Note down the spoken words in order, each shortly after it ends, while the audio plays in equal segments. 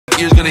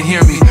ears gonna hear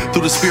me.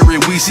 Through the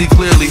spirit we see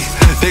clearly.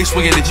 They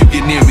swinging if you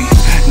get near me.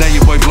 Now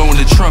your boy blowing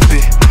the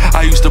trumpet.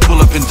 I used to pull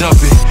up and dump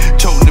it.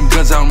 Toting them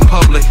guns out in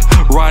public.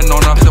 Riding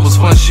on up, that was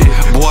fun shit.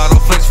 Boy, I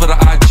don't flex for the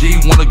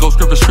IG. Wanna go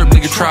strip a strip,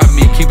 nigga, try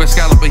me. Keep a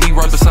scallop, but he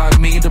right beside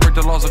me. To break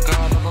the laws of God,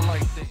 I don't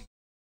like things.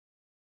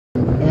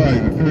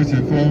 Alright, first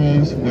and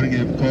foremost, want to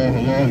give a call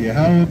hello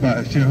Yahweh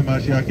by Hashem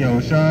HaMashiach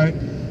Yahushai.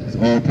 It's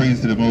all praise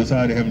to the Most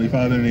High, the Heavenly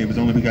Father, in the name of His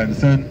only begotten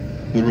Son,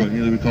 who wrote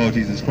nearly we call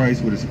Jesus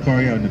Christ, with a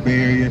Sicarii out in the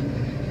Bay Area,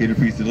 here to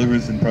preach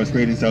deliverance and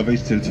prosperity and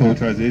salvation to the 12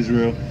 tribes of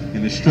Israel,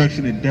 and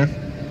destruction and death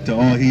to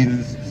all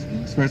heathens,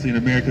 especially in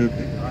America,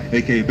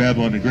 aka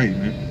Babylon the Great,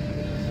 man.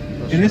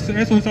 And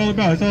that's what it's all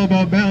about. It's all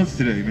about balance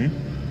today,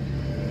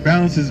 man.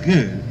 Balance is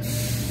good.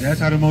 That's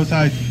how the Most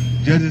High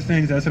judges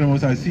things. That's how the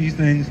Most High sees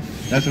things.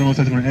 That's how the Most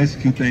High is going to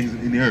execute things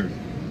in the earth.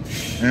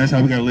 And that's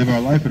how we got to live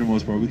our life for the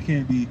most part. We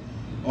can't be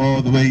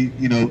all the way,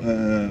 you know,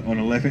 on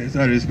the left-hand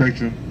side of the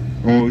spectrum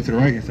or all the way to the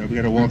right-hand side. We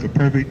got to walk a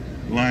perfect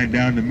line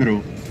down the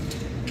middle.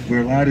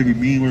 We're allowed to be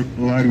mean. We're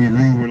allowed to be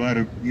rude. We're allowed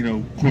to, you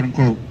know,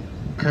 quote-unquote,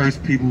 curse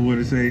people, what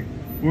to say.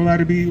 We're allowed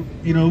to be,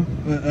 you know,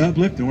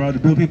 uplifting. We're allowed to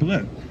build people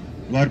up.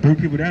 We're allowed to bring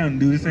people down and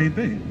do the same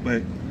thing.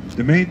 But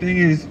the main thing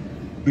is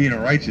being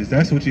righteous.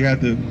 That's what you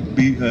have to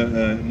be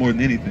more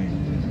than anything.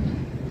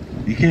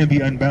 You can't be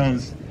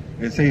unbalanced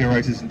and say you're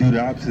righteous and do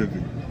the opposite of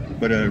it.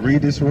 But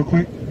read this real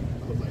quick.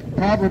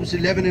 Proverbs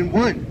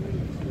 11:1.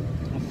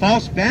 A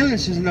false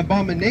balance is an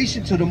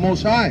abomination to the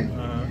Most High,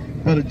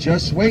 but a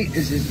just weight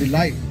is His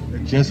delight. A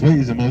just weight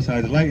is the Most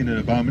High's delight, and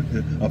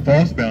a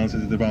false balance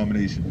is the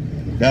abomination.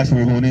 That's what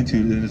we're going into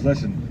in this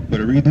lesson.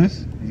 But read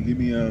this. You give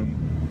me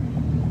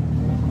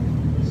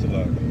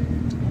Salah.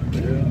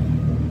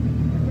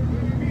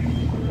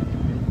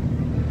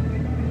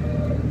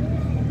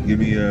 Give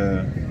me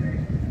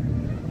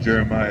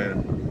Jeremiah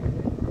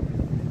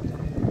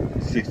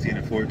 16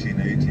 and 14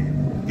 and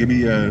 18. Give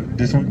me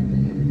this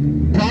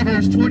one.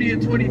 Proverbs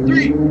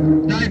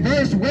 20:23.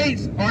 Diverse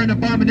weights are an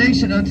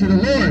abomination unto the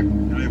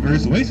Lord.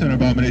 Diverse weights are an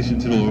abomination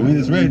to the Lord. We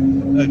just read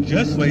a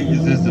just weight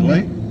is His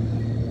delight.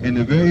 In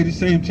the very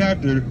same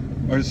chapter,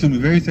 or assume the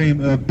very same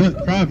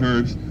book,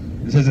 Proverbs,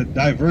 it says that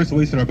diverse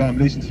weights are an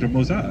abomination to the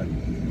Most High.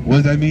 What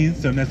does that mean?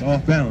 Something that's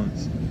off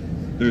balance.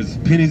 There's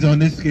pennies on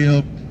this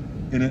scale,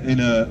 in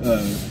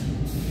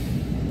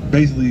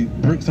basically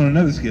bricks on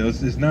another scale.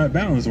 It's not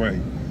balanced right.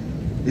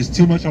 It's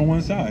too much on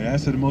one side.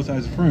 That's what the Most High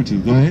is referring to.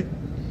 Go ahead.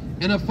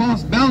 And a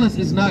false balance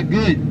is not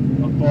good.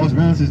 A false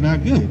balance is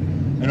not good.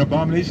 An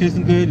abomination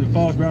isn't good. A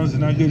false balance is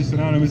not good. It's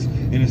synonymous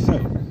in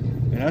itself.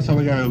 And that's how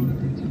we gotta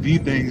view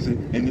things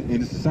in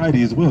the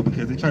society as well,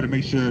 because they try to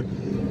make sure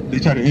they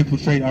try to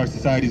infiltrate our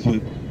societies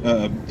with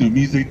through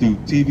music, through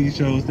TV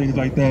shows, things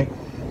like that.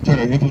 Try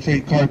to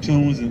infiltrate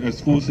cartoons and the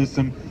school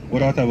system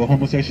with all type of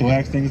homosexual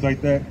acts, things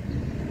like that.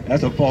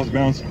 That's a false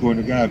balance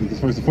according to God, because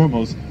first and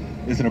foremost,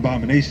 it's an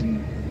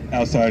abomination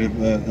outside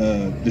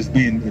of just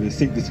being a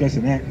sick,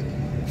 disgusting act,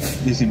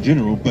 just in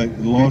general. But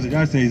the laws of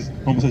God says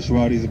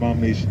homosexuality is an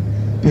abomination,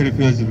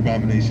 pedophilia is an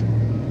abomination,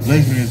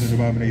 lesbianism is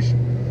an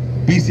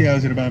abomination, bestiality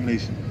is an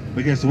abomination.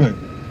 But guess what?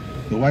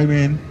 The white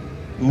man,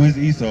 who is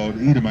Esau,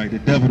 the Edomite, the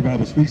devil the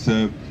Bible speaks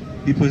of,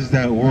 he pushes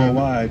that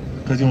worldwide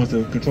because he wants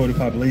to control the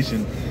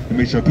population and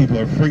make sure people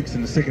are freaks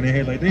and sick in their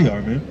head like they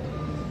are, man.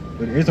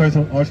 But it's aren't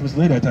supposed to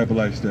live that type of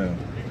lifestyle.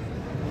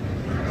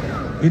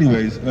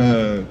 Anyways,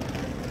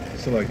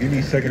 so like, give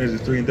me 2 Ezra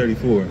 3 and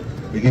 34.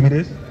 Hey, give me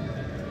this.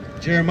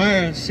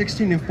 Jeremiah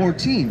 16 and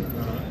 14.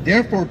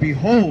 Therefore,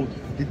 behold,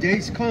 the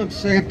days come,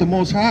 saith the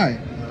Most High,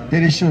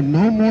 that it shall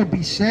no more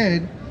be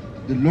said,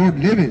 the Lord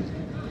liveth,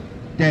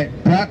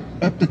 that brought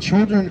up the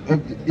children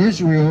of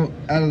Israel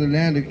out of the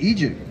land of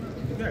Egypt.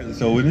 Exactly.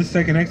 So when this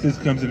second Exodus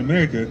comes in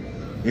America,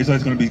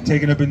 Israel's going to be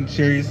taken up in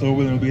chariots, or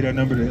we're going to be that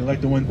number to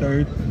elect the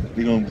 1/3.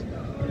 They're going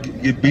to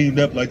get beamed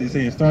up like they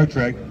say in Star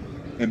Trek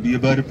and be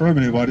above the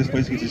firmament while this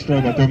place gets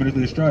destroyed by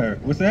thermonuclear strike.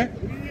 What's that?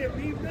 We get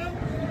beamed up?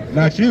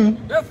 Not you.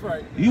 That's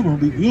right. You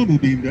won't be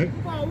beamed up.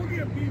 Oh, we'll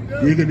get beamed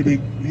up. You're gonna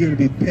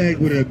be pegged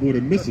with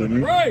a missile,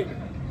 man. Right.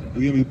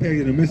 You're gonna be pegged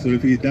with a missile.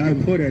 If you die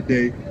before that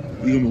day,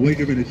 you're gonna wake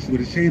up with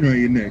a chain around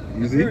your neck.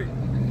 You see? Right.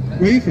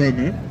 Where you from,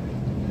 man?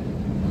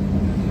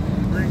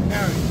 Green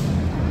County.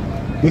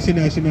 What's your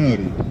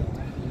nationality?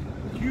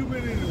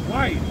 Cuban and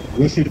white.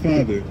 What's your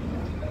father?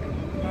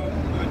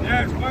 My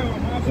dad's white.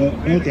 My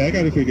mom's Okay, I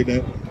gotta figure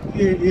that.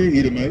 You're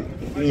Edomite.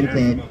 No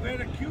problem.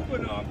 a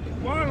Cuban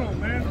Cubano,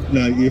 man.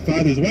 No, your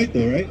father's white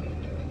though, right?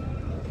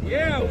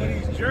 Yeah, but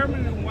he's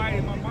German and white,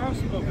 and my mom's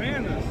from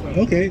Havana.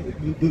 So. Okay,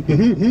 but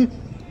who?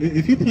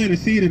 If you plant a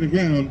seed in the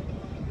ground,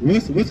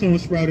 what's gonna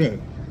sprout up?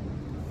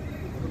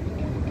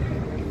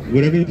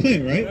 Whatever you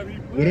plant, right?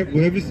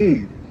 Whatever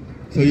seed.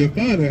 So your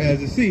father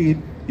has a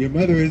seed, your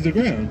mother is the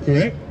ground,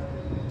 correct?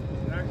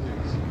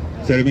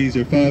 Exactly. So that means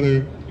your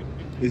father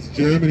is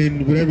German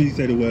and whatever you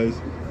said it was,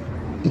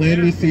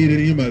 planted a seed in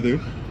your mother.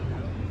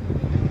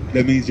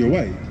 That means you're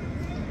white.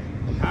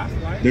 Half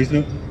white? There's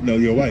no,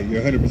 you're white.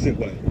 You're 100%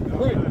 white.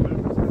 Right.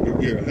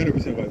 You're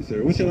 100% white,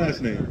 sir. What's your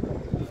last name?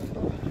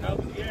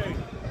 LTA.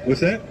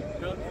 What's that?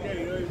 LTA.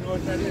 You already know know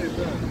what that is,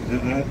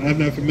 huh? I'm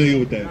not familiar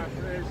with that.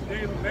 It's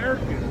Native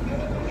American.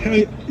 How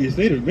is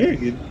Native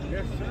American?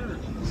 Yes, sir.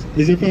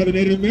 Is your father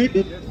Native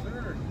American? Yes,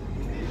 sir.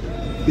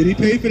 Did he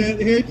pay for that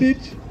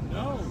heritage?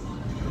 No.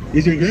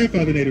 Is your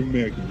grandfather Native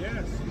American?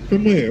 Yes.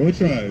 From where? What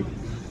tribe?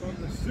 From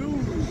the Sioux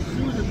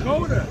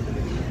Dakota.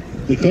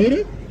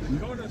 Dakota?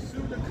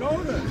 Sioux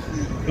Dakota.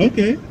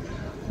 Okay. So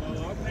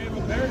I'm Native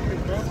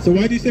American, bro. So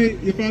why'd you say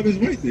your father's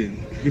white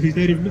then? If he's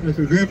Native, if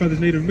your grandfather's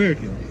Native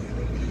American?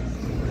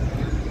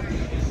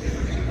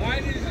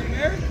 White is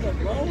America,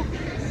 bro.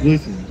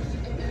 Listen,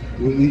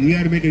 you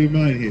got to make up your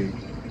mind here.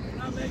 I'm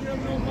not making up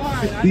no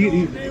mind. I know You-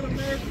 Native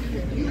American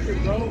is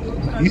Cuban,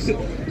 bro.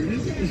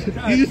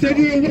 You just said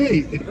you were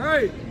white.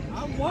 Right.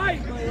 I'm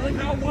white, but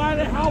look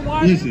how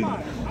white Listen, am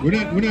I?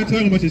 we're not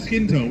talking about your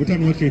skin tone. We're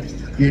talking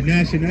about your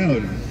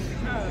nationality.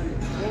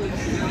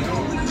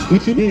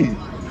 What you mean?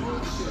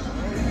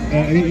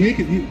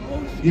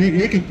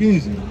 You're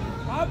confusing.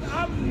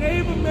 I'm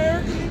Native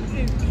American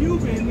and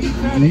Cuban.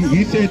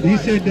 He said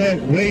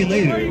that way Where are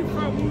later. you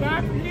from? You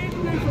African?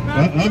 You from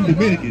Africa? I'm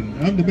Dominican.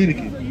 I'm So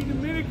Dominican. you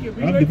Dominican.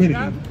 But I'm you ain't from Dominican.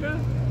 Africa?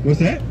 What's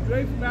that? You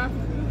ain't from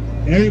Africa?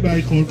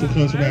 Everybody comes from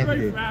Everybody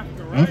Africa. from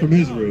Africa, I'm from right?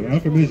 Israel. I'm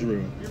from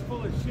Israel. You're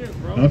full of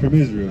shit, bro. I'm from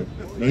Israel.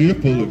 No, you're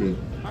full of it.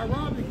 I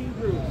robbed the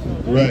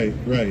Hebrews.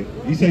 Right.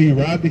 You say you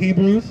robbed the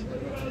Hebrews?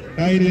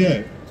 How you do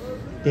that?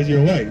 Because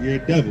you're white. You're a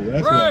devil.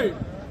 That's Right.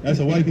 That's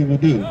what white people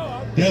do.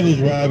 Devils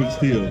rob and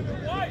steal.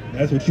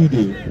 That's what you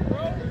do.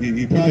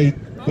 You probably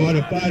bought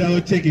a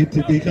 $5 ticket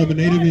to become a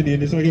Native Indian,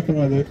 just like your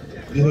father,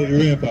 just like your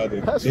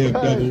grandfather. That's Damn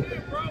right. devil.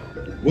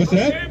 What's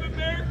that? Native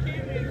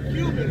American and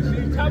Cuban.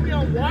 So you tell me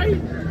I'm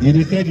white? You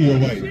just said you're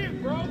white.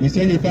 Shit, bro. You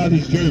said your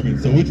father's German,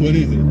 so which one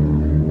is it?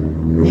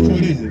 Which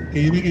one is it?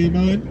 Can you make it your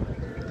mind?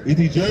 Is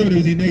he German or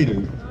is he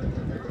Native?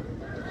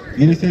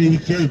 You just said he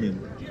was German.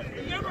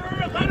 You ever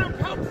heard of Leonard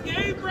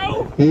Peltier,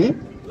 bro? Who?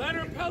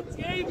 Leonard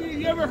Peltier,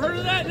 you ever heard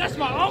of that? That's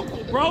my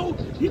uncle, bro.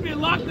 He been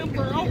locked up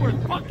for over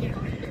fucking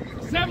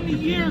 70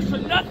 years for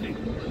nothing.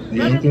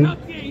 Your Leonard uncle?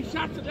 Peltier, he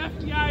shot to the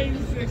FBI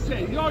and he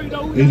said, you already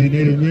know who Is that he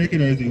Native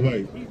American or is he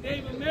white? He's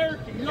Native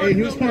American. You Hey, already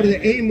he was know part of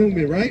that. the AIM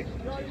movement, right?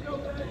 You already know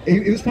that.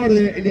 He was part of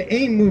the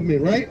AIM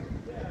movement, right?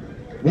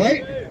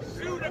 Right?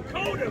 Sioux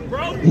Dakota,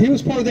 bro. He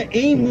was part of the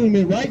AIM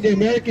movement, right? The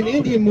American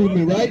Indian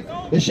movement, right?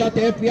 That shot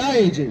the FBI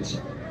agents.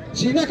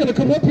 So you're not going to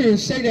come up here and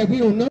say that we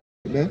don't know,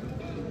 man.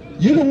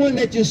 You're the one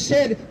that just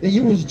said that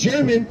you was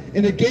German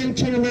and again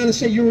turn around and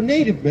say you were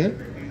Native,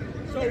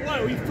 man. So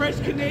what? We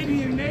French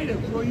Canadian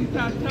natives, bro. You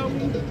trying to tell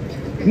me?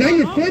 Now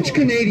you're My French uncle-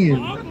 Canadian.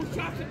 My uncle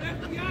shot the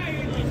FBI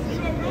agents.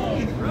 You don't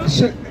know, bro.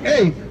 So,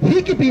 hey,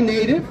 he could be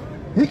Native.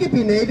 He could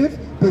be Native,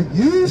 but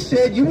you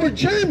said you were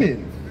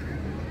German.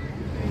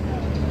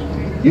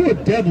 You a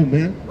devil,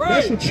 man.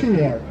 That's Right. what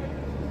you are.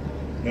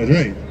 That's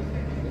right.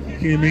 You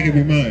can't make up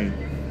your mind.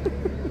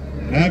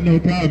 I have no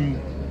problem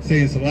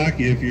saying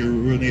Salakia if you're a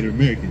real Native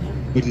American,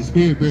 but your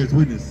spirit bears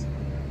witness.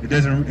 It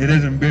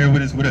doesn't bear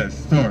witness with us.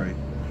 Sorry,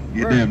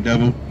 you damn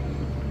devil.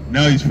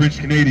 Now he's French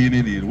Canadian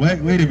Indian. What?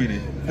 Wait a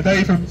minute. I thought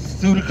you from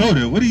Sioux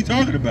Dakota. What are you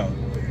talking about?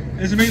 It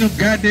doesn't make no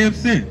goddamn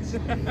sense.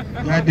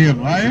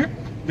 Goddamn liar.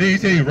 Then you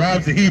say he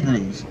robs the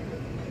Hebrews.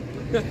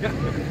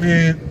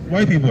 Man,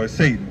 white people are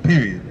Satan.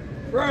 Period.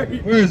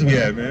 Right. Where is we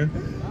at, man?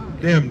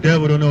 Damn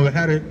devil don't know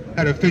how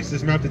to fix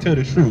this mouth to tell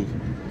the truth.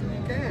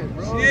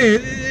 Yeah,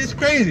 it's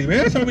crazy, man.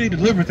 That's how we need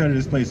deliverance out of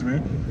this place,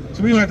 man.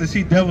 So we don't have to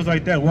see devils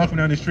like that walking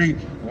down the street,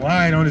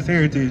 lying on his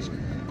heritage,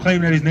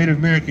 claiming that he's Native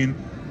American,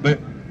 but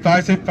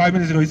 5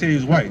 minutes ago he said he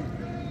was white.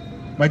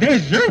 My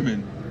dad's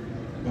German.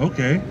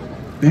 Okay.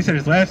 Then he said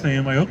his last name.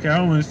 I'm like, okay, I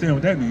don't understand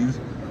what that means.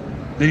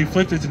 Then he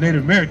flipped it to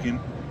Native American.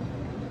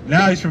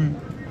 Now he's from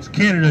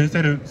Canada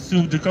instead of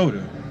Sioux Dakota,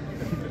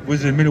 which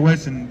is in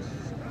Midwest and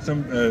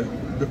some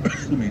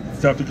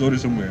South Dakota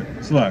somewhere.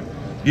 Slot.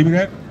 Give me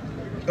that.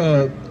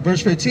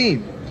 Verse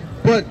 15.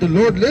 But the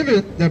Lord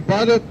liveth that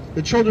brought up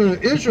the children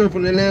of Israel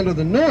from the land of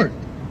the north,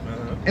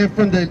 and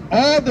from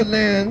all the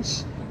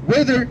lands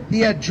whither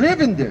he had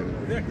driven them.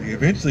 Exactly.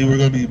 Eventually, we're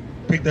going to be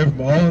picked up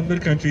from all of the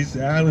countries,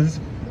 the islands,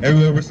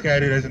 everywhere we're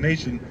scattered as a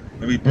nation,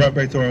 and be brought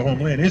back to our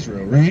homeland,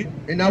 Israel. Read.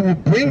 And I will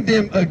bring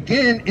them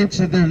again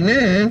into their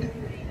land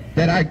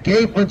that I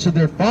gave unto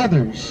their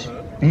fathers.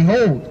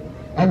 Behold,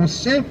 I will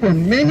send for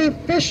many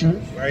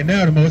fishers. Right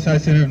now, the Most High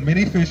sent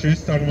many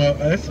fishers, talking about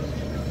us,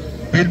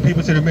 bidding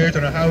people to the marriage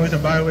on the highways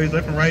and byways,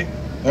 left and right,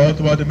 all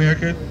throughout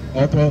America,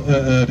 all throughout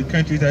the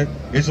countries that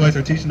Israelites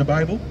are teaching the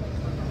Bible.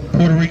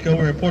 Puerto Rico,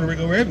 we're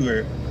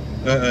everywhere.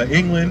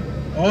 England,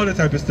 all that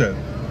type of stuff.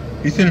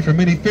 He's sending for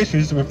many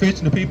fishers, we're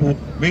fishing the people,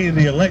 meaning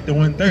the elect, the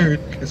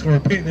 1/3, that's going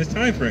to repent in this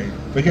time frame.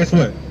 But guess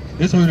what?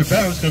 This is where the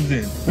balance comes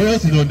in. What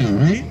else is he going to do?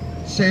 Read.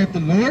 Saith the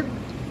Lord,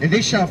 and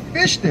they shall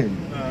fish them.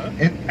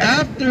 And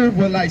after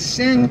will I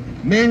send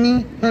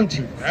many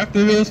hunters.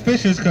 After those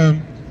fishers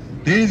come,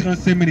 then he's going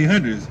to send many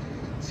hunters.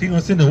 So he's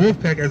going to send the wolf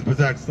pack, as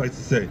Bazak likes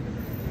to say.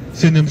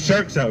 Send them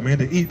sharks out, man,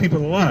 to eat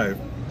people alive,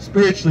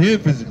 spiritually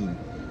and physically.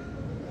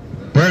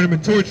 Burn them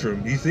and torture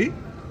them, you see?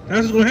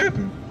 That's what's going to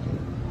happen.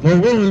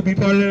 Lord willing, will be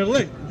part of that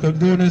elect,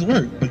 doing his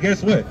work. But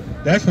guess what?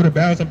 That's for the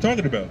balance I'm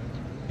talking about.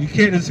 You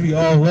can't just be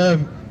all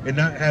love and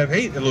not have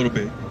hate a little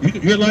bit.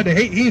 You're allowed to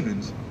hate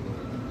heathens.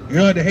 You're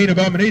allowed to hate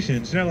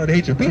abominations. You're not allowed to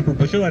hate your people,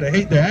 but you're allowed to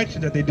hate their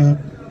actions that they do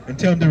and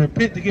tell them to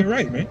repent to get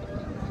right, man.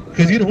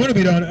 Because you don't want to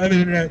be on the other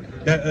end of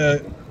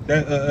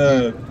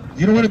that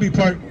you don't want to be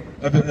part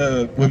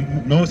of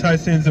when Most High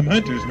sends them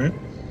hunters, man.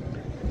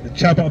 To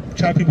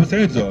chop people's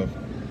heads off.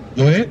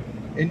 Go ahead.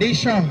 And they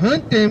shall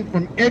hunt them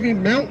from every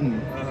mountain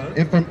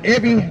and from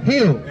every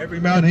hill. Every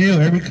mountain,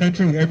 hill, every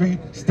country, every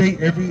state,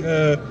 every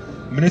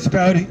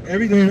municipality,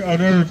 everywhere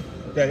on earth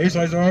that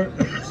Israelites are,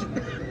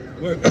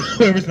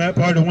 whoever's not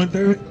part of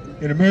 1/3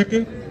 in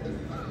America,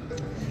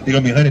 they're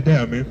gonna be hunted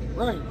down, man.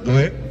 Right. Go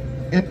ahead.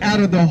 And out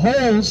of the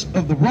holes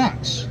of the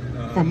rocks,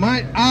 for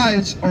my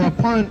eyes are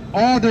upon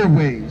all their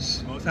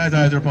ways. Most High's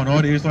eyes are upon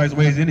all the Israelites'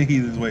 ways and the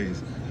heathens'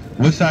 ways.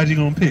 What side you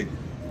gonna pick?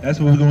 That's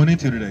what we're going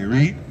into today.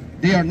 Read.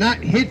 They are not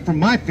hid from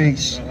my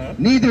face,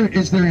 neither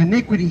is their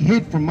iniquity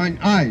hid from mine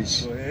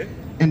eyes. Go ahead.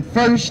 And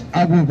first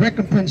I will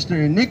recompense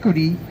their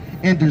iniquity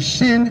and their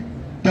sin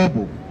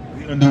double.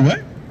 You gonna do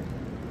what?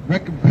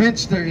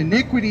 Recompense their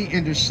iniquity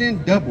and their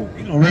sin double.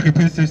 You gonna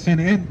recompense their sin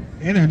and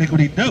their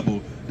iniquity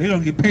double. They're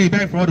gonna get paid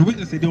back for all the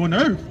wickedness they do on the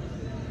earth,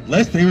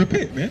 lest they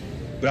repent, man.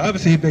 But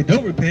obviously, if they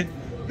don't repent,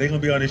 they're gonna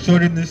be on the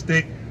short end of the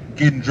stick,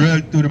 getting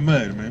dragged through the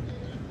mud, man.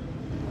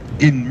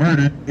 Getting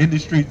murdered in the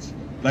streets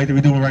like they're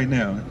doing right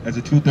now as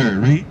a 2/3.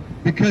 Read.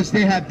 Because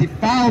they have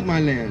defiled my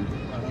land.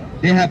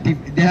 They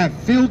have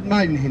filled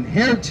my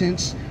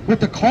inheritance with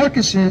the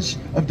carcasses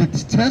of the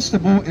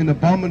detestable and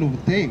abominable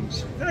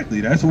things.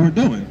 Exactly, that's what we're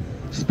doing,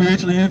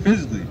 spiritually and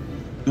physically.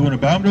 Doing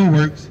abominable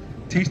works,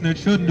 teaching their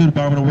children to do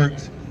abominable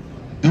works,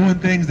 doing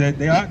things that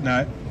they ought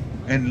not,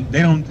 and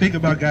they don't think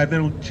about God, they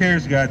don't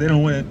cherish God, they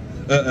don't want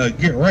to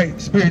get right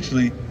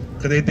spiritually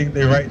because they think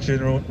they're righteous in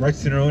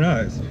their own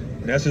eyes.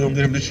 And that's what's going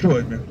to get them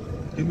destroyed, man.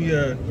 Give me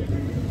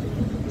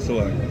so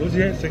what was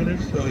that? Second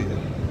verse? Oh, yeah.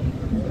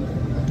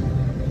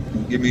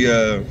 Give me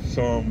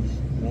Psalms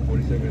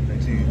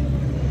 147:19.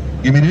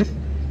 Give me this.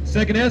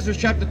 2 Ezra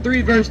chapter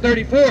 3 verse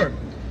 34.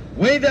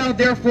 Weigh thou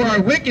therefore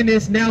our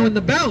wickedness now in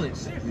the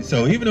balance.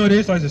 So even though the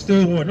Israelites are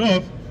still going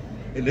off,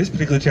 in this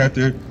particular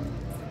chapter,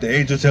 the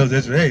angel tells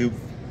Ezra, hey,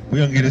 we're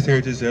going to get this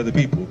heritage to other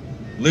people.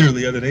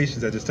 Literally other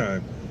nations at this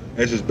time.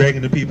 Ezra's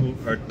begging the people,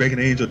 or begging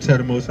the angel to tell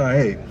the Most High,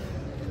 hey,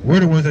 we're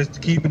the ones that's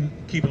keeping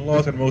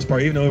laws for the most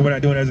part, even though we're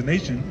not doing it as a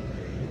nation.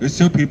 There's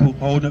still people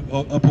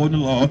upholding the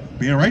law,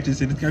 being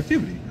righteous in this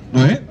captivity.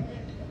 Go ahead.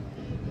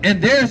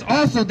 And there is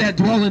also that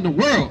dwell in the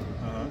world.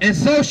 And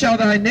so shall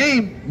thy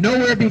name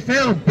nowhere be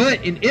found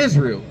but in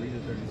Israel.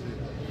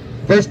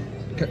 Verse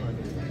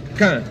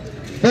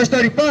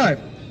 35.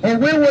 Or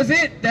when was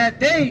it that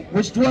they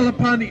which dwell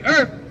upon the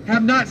earth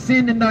have not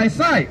sinned in thy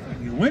sight?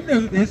 When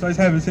the Israelites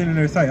haven't sinned in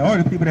their sight, all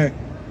the people that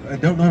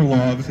don't know the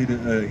law, obviously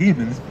the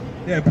heathens,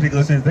 they have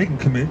particular sins they can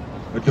commit.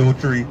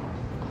 Adultery,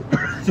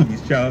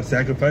 child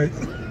sacrifice,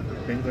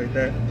 things like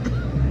that.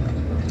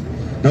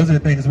 Those are the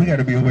things we got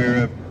to be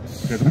aware of,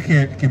 because we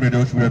can't commit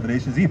adultery with other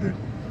nations either.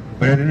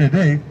 But at the end of the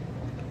day,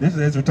 this is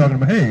as we're talking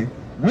about, hey,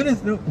 when is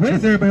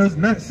everybody else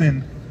not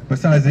sin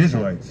besides the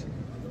Israelites?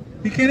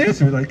 You can't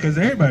answer it, like, because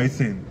everybody's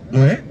sinned.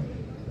 Go ahead.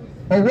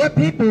 Or what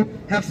people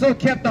have so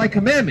kept thy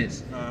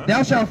commandments?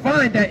 Thou shalt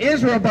find that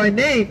Israel by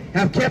name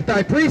have kept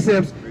thy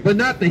precepts, but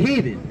not the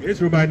heathen.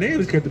 Israel by name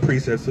has kept the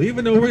precepts. So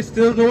even though we're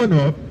still going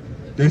off,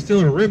 there's still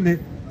a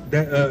remnant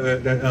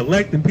that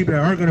elect and people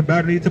that aren't going to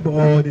bow the knee to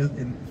Baal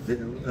in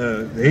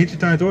the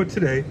ancient times or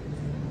today.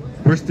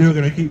 We're still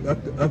going to keep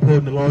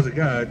upholding the laws of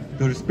God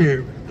through the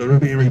Spirit, because we're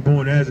being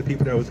reborn as the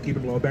people that was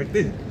keeping the law back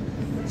then.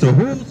 So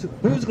who's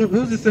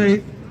to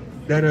say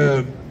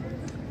that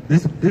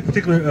this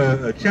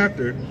particular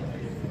chapter,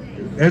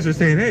 Ezra's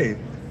saying, hey,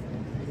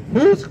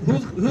 who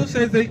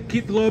says they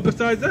keep the law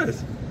besides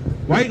us?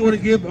 Why are you going to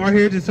give our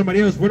heritage to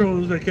somebody else? We're the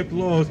ones that kept the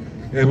laws,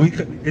 and we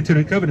entered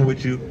the covenant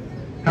with you.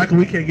 How come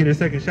we can't get a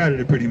second shot at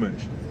it, pretty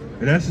much?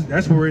 And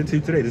that's what we're into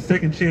today, the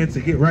second chance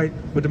to get right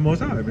with the Most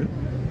High, man.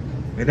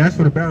 And that's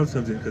where the balance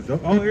comes in, because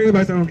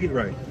everybody's not going to get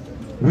right.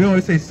 We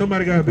always say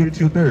somebody got to be the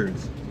 2/3.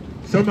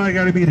 Somebody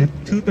got to be the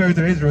 2/3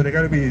 of Israel. They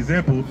got to be an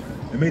example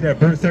and make that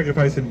burnt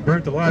sacrifice and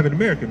burnt alive in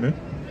America, man.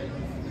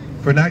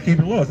 For not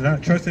keeping the laws,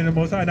 not trusting in the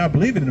Most High, not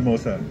believing in the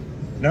Most High,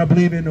 not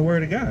believing in the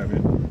Word of God,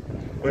 man.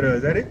 But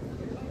is that it?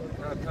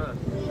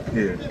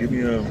 Yeah. Give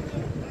me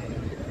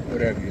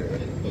what have you?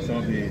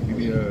 Something. Give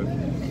me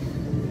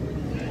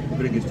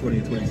Leviticus 20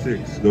 and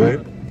 26. Go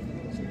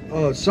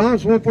ahead.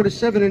 Psalms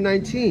 147 and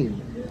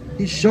 19.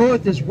 He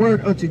showeth his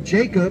word unto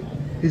Jacob,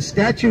 his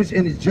statutes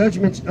and his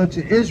judgments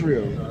unto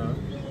Israel.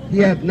 He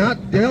hath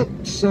not dealt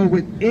so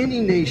with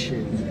any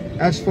nation.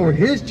 As for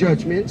his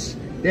judgments,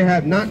 they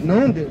have not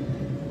known them.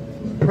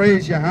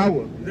 Praise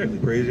Yahweh. Exactly,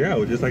 praise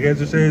Yahweh. Just like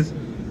Ezra says,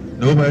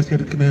 nobody's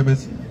kept the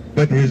commandments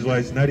but the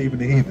Israelites, not even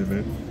the heathen,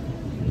 man.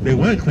 They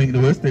want to cling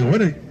to us, they want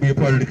to be a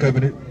part of the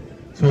covenant,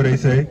 so they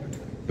say,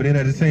 but then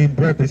at the same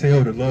breath they say,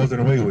 oh, the law's done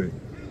away with.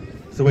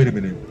 So wait a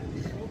minute,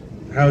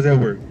 how does that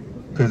work?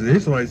 Because the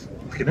Israelites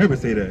can never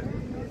say that.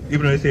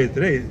 Even though they say it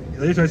today,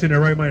 the Israelites in their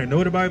right mind and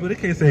know the Bible, they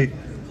can't say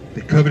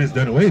the covenant's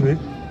done away with.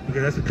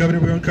 Because that's the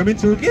covenant we're going to come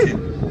into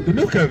again. The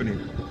new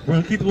covenant. We're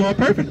going to keep the law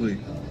perfectly.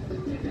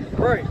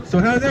 Right. So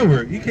how does that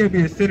work? You can't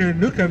be a sinner in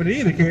the new covenant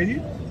either, can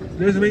you? It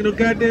doesn't make no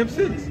goddamn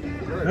sense.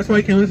 That's why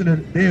you can't listen to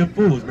damn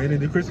fools, man, in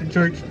the Christian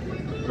church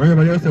or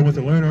anybody else that wants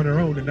to learn on their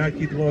own and not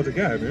keep the laws of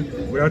God,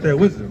 man, without that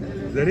wisdom.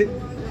 Is that it?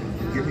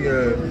 Give me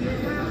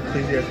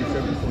Ecclesiastes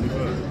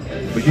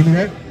 7:25. But give me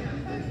that.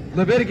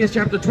 Leviticus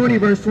chapter 20,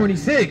 verse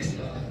 26.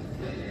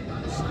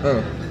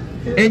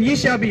 And ye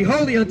shall be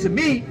holy unto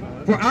me,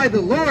 for I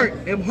the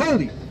Lord am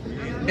holy.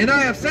 And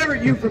I have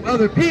severed you from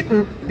other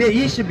people, that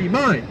ye should be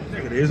mine.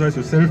 The Israelites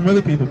were severed from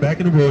other people back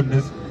in the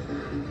wilderness,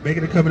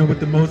 making a covenant with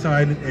the Most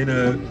High, and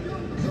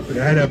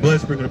had that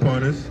blood sprinkled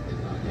upon us,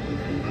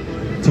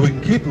 so we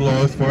can keep the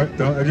laws for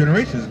our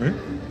generations, man.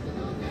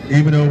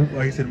 Even though,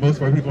 like I said, most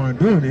of our people aren't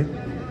doing it,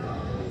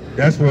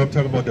 that's where I'm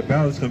talking about the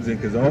balance comes in,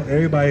 because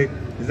everybody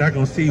is not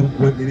going to see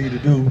what they need to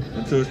do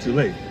until it's too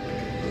late.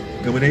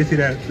 And when they see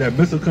that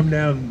missile come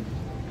down and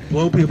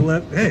blow people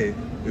up, hey,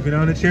 if you're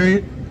not on a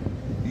chariot,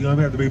 you're going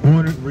to have to be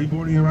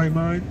reborn in your right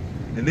mind,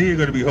 and then you're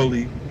going to be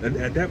holy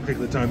at that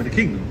particular time in the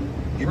kingdom.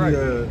 Give me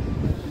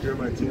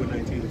Jeremiah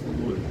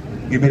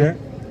 2:19-21. Give me that.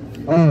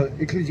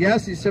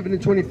 Ecclesiastes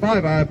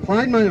 7:25. I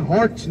applied my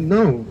heart to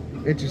know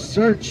and to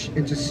search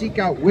and to seek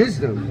out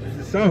wisdom.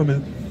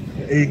 Solomon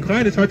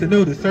inclined his heart to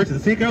know, to search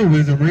and seek out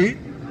wisdom. Read.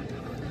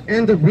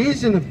 And the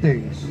reason of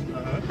things,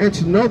 and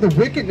to know the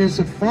wickedness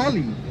of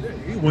folly.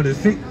 You want to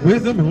seek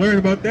wisdom and learn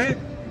about that,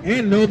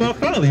 and know about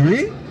folly.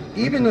 Read.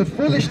 Even of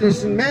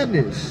foolishness and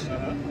madness.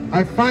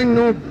 I find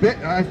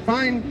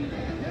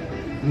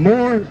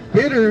more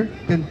bitter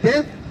than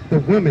death the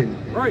woman,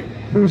 Right.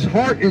 whose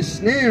heart is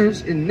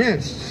snares and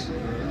nets,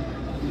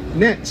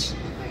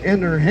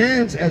 and her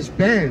hands as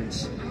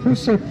bands.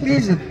 Whoso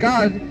pleaseth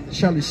God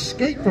shall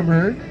escape from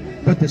her,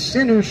 but the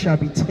sinner shall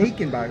be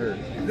taken by her.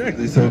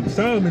 Exactly. So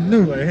Solomon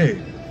knew, like, hey,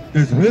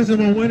 there's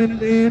wisdom on one end of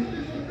the hand,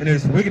 and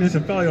there's wickedness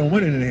and folly on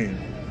one end of the hand.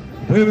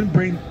 Women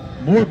bring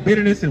more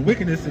bitterness and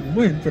wickedness than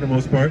men, for the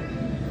most part.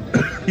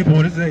 People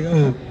want to say,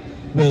 oh,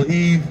 well,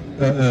 Eve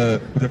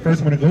was the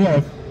first one to go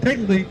off.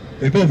 Technically,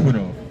 they both went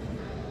off.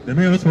 The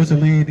man was supposed to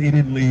lead, he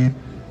didn't lead.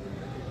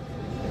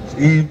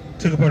 Eve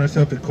took upon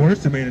herself to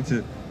coerce the man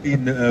into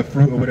eating the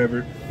fruit or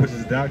whatever, which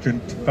is a doctrine,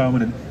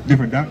 following a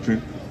different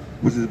doctrine,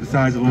 which is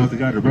besides the laws of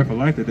God, the breath of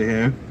life that they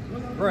have.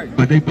 Right.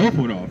 But they both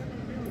went off.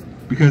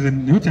 Because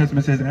in the New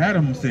Testament it says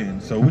Adam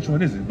sinned, so which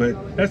one is it?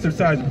 But that's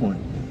besides the point.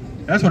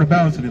 That's what the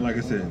balance is, like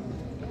I said.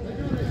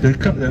 The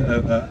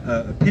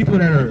people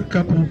that are a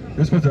couple,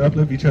 they're supposed to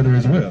uplift each other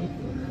as well.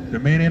 The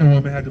man and a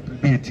woman have to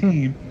be a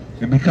team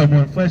and become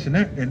one flesh in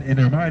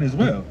their mind as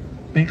well.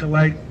 Think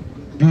alike,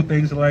 do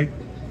things alike,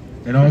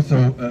 and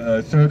also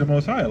serve the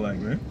Most High alike,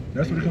 man.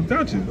 That's what it comes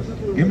down to.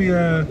 Give me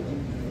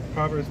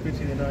Proverbs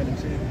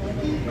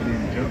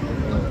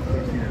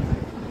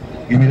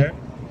 15:9-10. Give me that.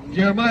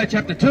 Jeremiah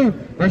chapter 2,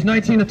 verse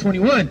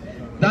 19-21.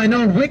 Thine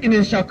own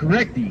wickedness shall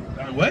correct thee.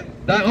 What?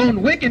 Thy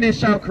own wickedness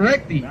shall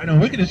correct thee. I know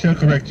wickedness shall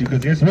correct you,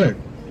 because guess what?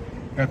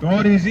 After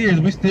all these years,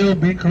 we still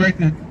being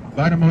corrected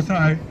by the Most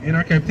High in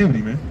our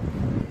captivity, man.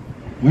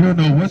 We don't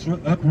know what's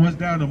up and what's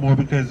down no more,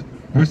 because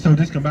we're so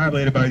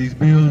discombobulated by these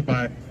bills,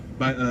 by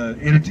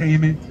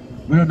entertainment.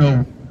 We don't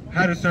know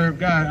how to serve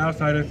God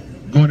outside of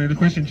going to the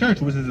Christian church,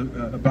 which is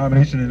an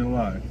abomination and a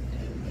lie.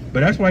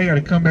 But that's why you got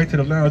to come back to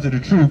the laws of the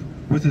truth,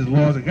 which is the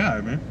laws of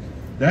God, man.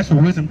 That's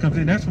where wisdom comes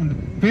in. That's when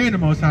fearing the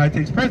Most High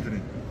takes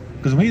precedent.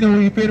 Because when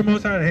you fear the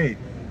Most High, hey,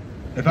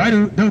 if I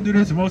don't do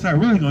this, the Most High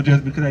really going to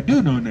judge me, because I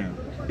do know now.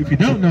 If you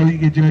don't know, you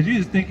get judged. You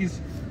just think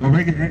it's a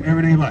regular,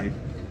 everyday life.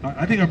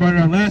 I think I brought it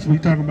up last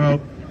week talking about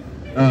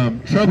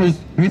troubles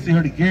basically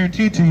already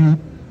guaranteed to you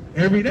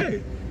every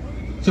day.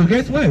 So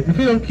guess what? If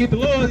you don't keep the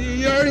law,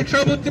 you're already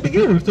troubled to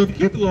begin with. So if you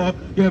keep the law,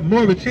 you have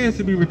more of a chance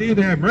to be redeemed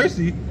and have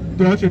mercy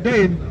throughout your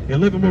day and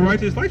live a more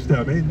righteous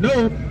lifestyle, man.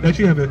 Know that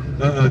you have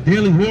a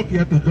daily walk you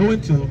have to go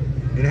into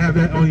and have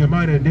that on your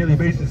mind on a daily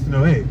basis to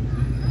know, hey,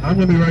 I'm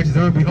going to be righteous,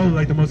 I'm going to be holy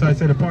like the Most High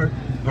set apart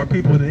our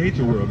people in the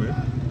ancient world, man.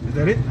 Is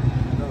that it?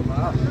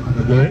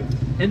 No, go ahead.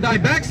 And thy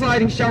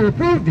backsliding shall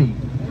reprove thee.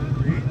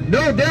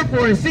 Know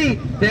therefore and see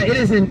that it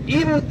is an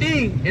evil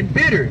thing and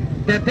bitter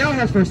that thou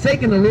hast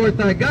forsaken the Lord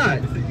thy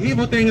God. It's an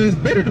evil thing and it's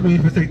bitter to when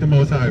you forsake the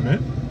Most High,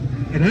 man.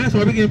 And that's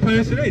why we're getting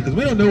punished today, because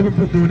we don't know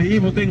we're doing the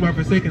evil thing by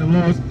forsaking the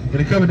laws and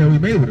the covenant we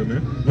made with him,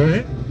 man. Go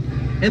ahead.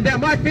 And that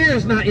my fear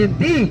is not in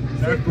thee.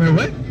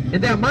 What?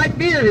 And that my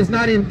fear is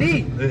not in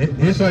thee.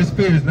 Israel's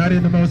fear is not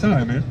in the Most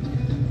High, man.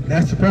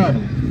 That's the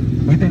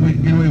problem. We think we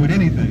can get away with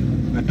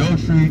anything.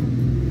 Adultery,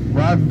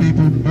 robbing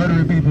people,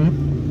 murdering people.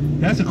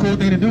 That's a cool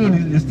thing to do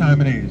in this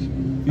time and age.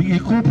 You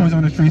get cool points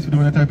on the streets for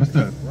doing that type of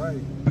stuff. Right.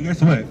 But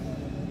guess what?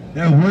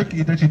 That work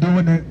that you're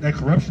doing, that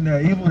corruption,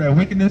 that evil, that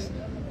wickedness,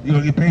 you're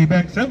going to get paid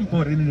back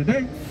sevenfold at the end of the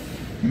day.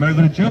 You might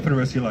go to jail for the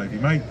rest of your life. You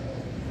might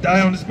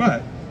die on the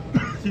spot.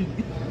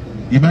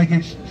 You might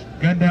get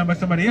gunned down by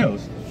somebody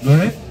else. Go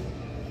ahead.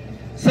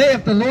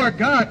 Saith the Lord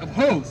God of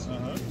hosts.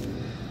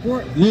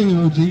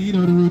 Yeah, OG, you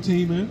know the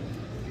routine, man.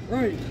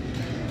 Right.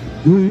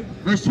 Go ahead.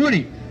 Verse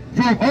 20.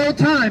 For of old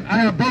time I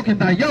have broken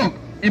thy yoke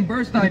and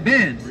burst thy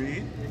bands.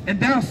 Read. And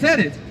thou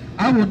saidest,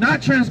 I will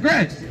not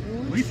transgress.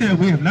 We said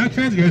we have not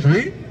transgressed,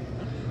 read.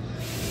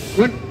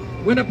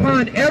 When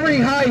upon every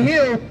high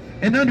hill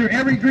and under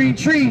every green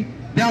tree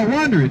thou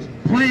wanderest,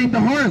 playing the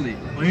harlot.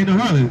 Playing the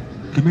harlot,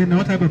 committing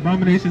all type of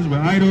abominations with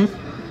idols,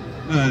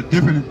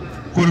 different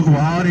quote-unquote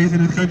holidays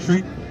in this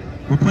country.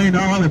 We're playing the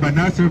harlot by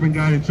not serving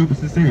God in truth and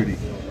sincerity.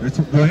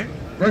 Go ahead.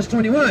 Verse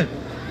 21,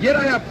 yet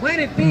I have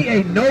planted thee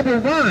a noble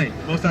vine.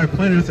 Most High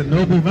planted us a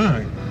noble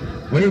vine.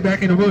 Way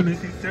back in the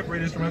wilderness, he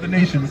separated us from other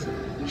nations,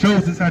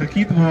 shows us how to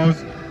keep the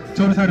laws,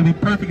 told us how to be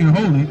perfect and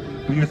holy.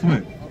 But guess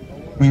what?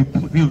 We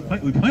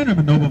planted him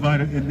a noble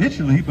vine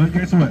initially, but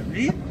guess what?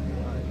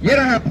 Yet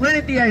I have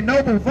planted thee a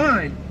noble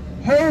vine,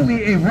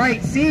 wholly a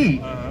right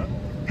seed.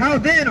 How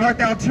then art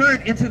thou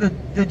turned into the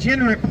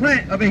degenerate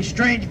plant of a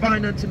strange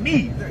vine unto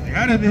me?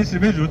 How did this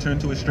individual turn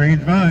to a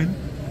strange vine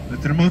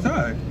unto the Most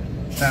High?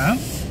 How?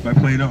 By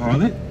playing the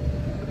harlot.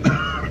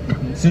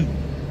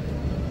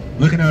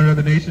 Looking out at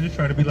other nations,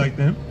 trying to be like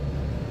them.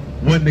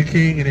 Wanting the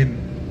king and then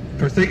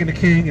forsaking the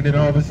king, and then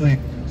obviously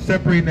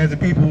separating as a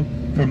people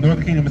from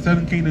Northern Kingdom and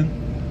Southern Kingdom,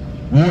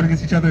 warring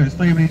against each other,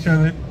 enslaving each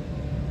other.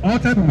 All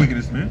type of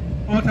wickedness, man.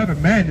 All type of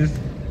madness,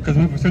 because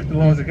we forsook the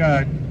laws of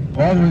God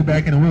all the way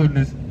back in the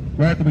wilderness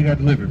right after we got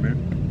delivered, man.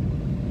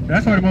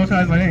 That's why the Most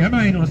High is like, hey, I'm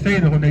not even going to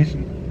save the whole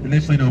nation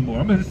initially no more.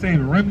 I'm going to save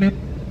a remnant,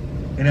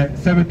 and that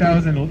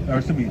 7,000, or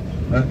excuse me,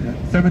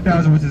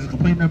 7,000, which is a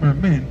complete number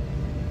of men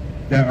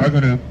that are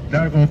going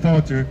to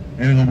falter and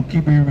they're going to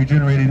keep being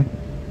regenerated,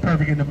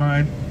 perfect in the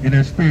mind, in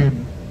their spirit,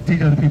 and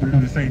teach other people to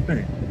do the same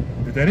thing.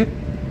 Is that it?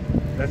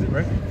 That's it,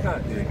 right? Yeah,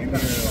 give me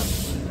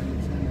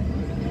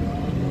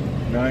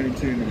 9 and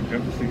 10 and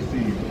jump to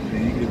 16.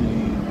 And you give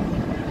me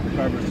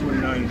Proverbs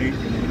 29 and 8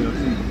 and the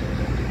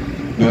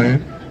Go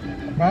ahead.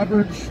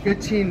 Proverbs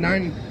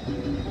 15:9.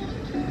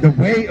 The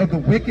way of the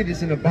wicked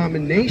is an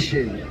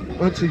abomination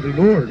unto the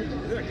Lord.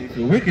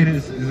 The wicked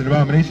is an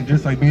abomination,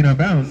 just like being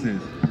unbalanced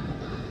is.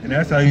 And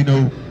that's how you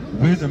know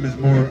wisdom is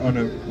more on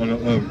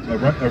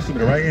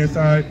the right hand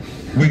side,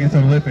 wickedness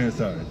on the left hand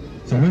side.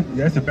 So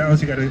that's a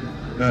balance. You got to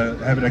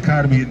have an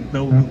dichotomy and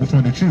know which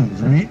one to choose.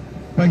 Read.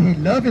 But he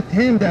loveth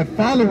him that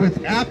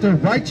followeth after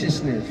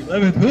righteousness. He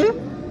loveth who?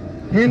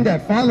 Him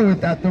that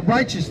followeth after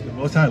righteousness. The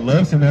Most High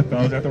loves him that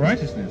follows after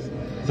righteousness.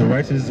 So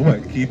righteousness is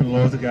what? Keeping the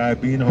laws of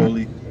God, being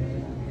holy,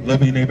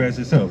 loving your neighbor as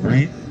yourself.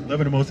 Read.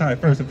 Loving the Most High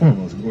first and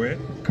foremost. Go ahead.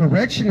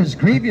 Correction is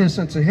grievous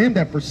unto him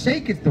that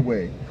forsaketh the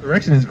way.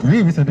 Correction is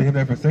grievous unto him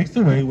that forsakes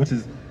the way, which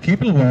is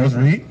keeping the laws.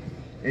 Read.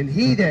 And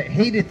he that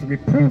hateth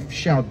reproof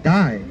shall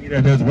die. He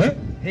that does what?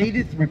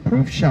 Hateth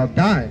reproof shall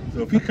die.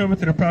 So if you come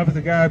into the prophets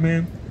of God,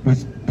 man,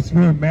 with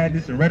smooth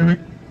madness and rhetoric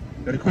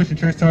that a Christian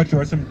church taught you,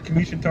 or some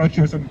Commission taught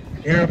you, or some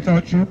Arab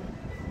taught you,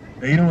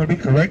 and you don't want to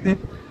be corrected,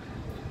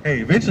 hey,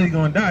 eventually you're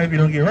going to die if you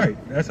don't get right.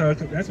 That's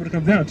what it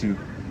comes down to.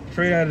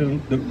 Straight out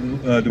of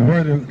the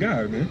word of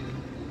God, man.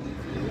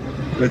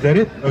 Is that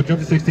it? Oh, jump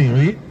to 16,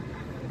 read.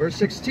 Verse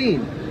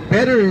 16.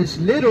 Better is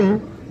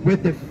little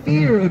with the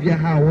fear of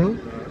Yahweh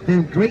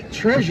than great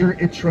treasure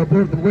and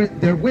trouble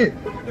therewith.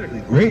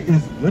 Great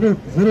is little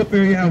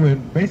fear of Yahweh,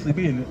 basically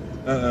being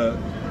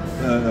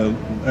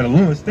at a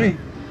lower state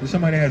than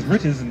somebody that has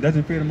riches and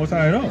doesn't fear the Most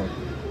High at all.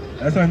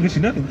 That's not going to get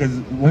you nothing, because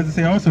what does it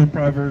say also in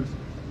Proverbs?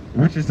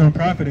 Riches don't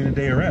profit in the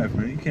day of wrath,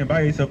 man. You can't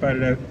buy yourself out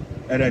of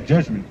that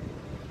judgment.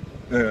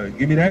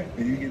 Give me that,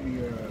 and you give me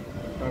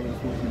Proverbs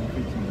 14 and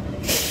 15.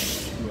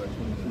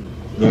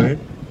 Go ahead.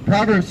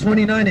 Proverbs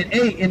 29 and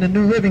 8 in the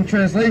New Living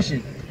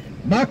Translation.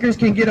 Mockers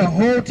can get a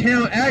whole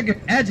town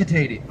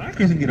agitated.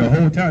 Mockers can get a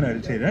whole town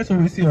agitated. That's what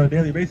we see on a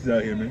daily basis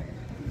out here, man.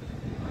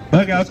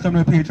 Bug outs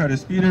coming up here trying to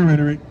spew their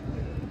rhetoric,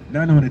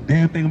 not knowing a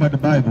damn thing about the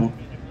Bible,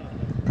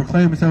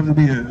 proclaim himself to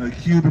be a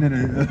Cuban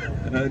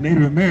and a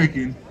Native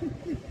American,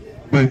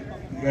 but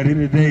at the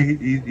end of the day,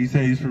 he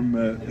says he's from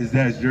his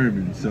dad's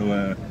German,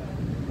 so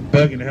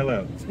bugging the hell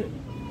out.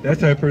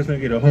 That's how a person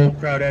can get a whole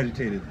crowd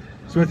agitated,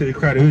 especially the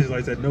crowd of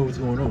Israelites that know what's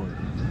going on.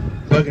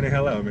 Bugging the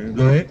hell out, man.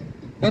 Go ahead.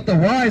 But the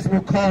wise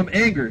will calm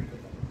anger.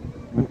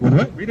 With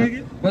what? Read that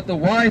again? But the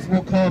wise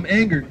will calm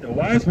anger. The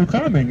wise will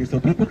calm anger. So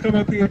people come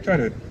up here and try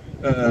to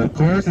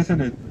coerce us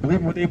into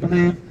believing what they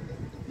believe.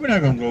 We're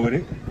not going to go with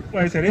it.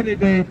 Like I said, at the end of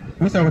the day,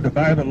 we start with the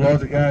Bible, the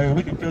laws of God, and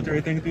we can filter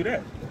everything through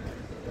that.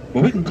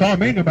 But we can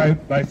calm anger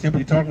by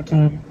simply talking to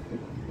them,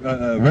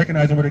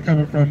 recognizing where they're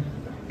coming from,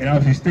 and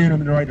obviously steering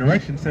them in the right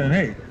direction, saying,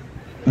 hey,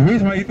 the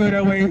reason why you feel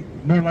that way,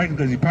 more likely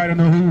because you probably don't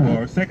know who you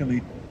are.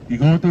 Secondly, you're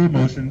going through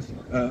emotions,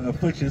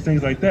 afflictions,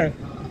 things like that.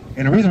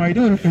 And the reason why you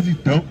do it is because you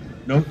don't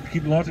know,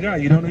 keep the laws of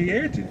God. You don't know your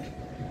heritage.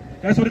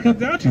 That's what it comes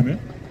down to, man.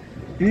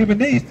 And even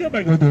then, you still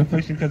might go through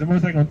affliction because the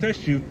Most High going to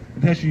test you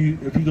and test you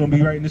if you're going to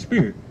be right in the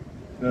spirit.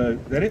 Is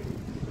that it?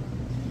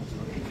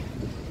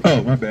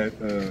 Oh, my bad.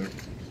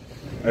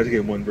 I just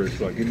get one verse.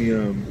 So give me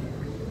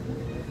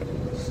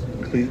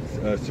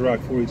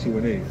Sirach 42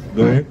 and 8.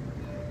 Go ahead.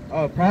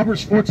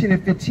 Proverbs 14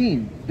 and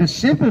 15. The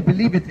simple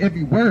believeth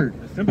every word.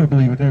 The simple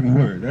believeth every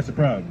word. That's a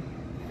problem.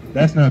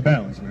 That's not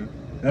balance, man.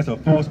 That's a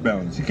false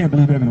balance. You can't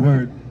believe every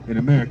word in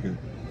America.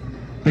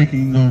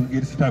 Thinking you're going to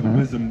get some type of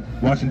wisdom,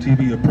 watching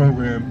TV, a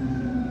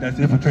program, that's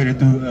infiltrated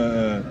through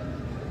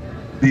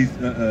these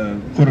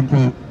quote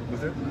unquote,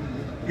 what's that?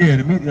 Yeah,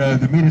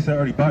 the media's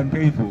already bought and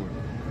paid for.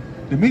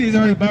 The media's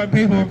already bought and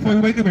paid for before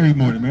you wake up every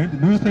morning, man.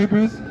 The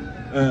newspapers,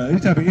 any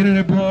type of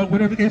internet blog,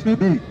 whatever the case may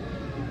be.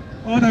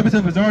 All type of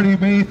stuff is already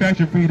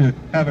manufactured for you to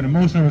have an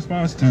emotional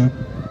response to,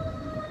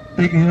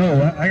 thinking,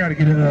 oh, I got to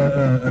get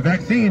a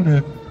vaccine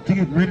to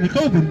get rid of the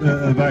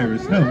COVID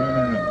virus. No.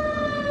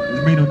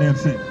 It made no damn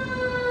sense.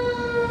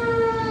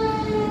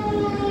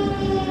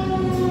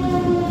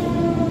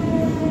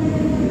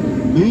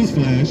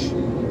 Newsflash,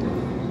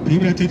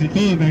 people that took the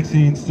COVID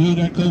vaccine still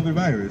got COVID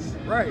virus.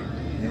 Right.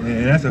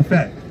 And that's a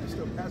fact.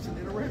 Still passing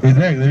it around.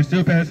 Exactly, they're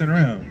still passing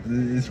around.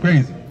 It's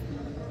crazy.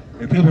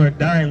 And people are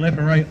dying left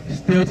and right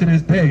still to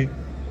this day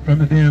from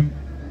the damn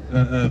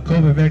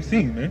COVID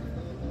vaccine, man.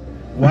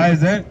 Why is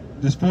that?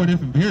 There's 4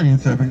 different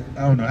variants of it.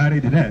 I don't know how they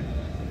did that.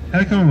 How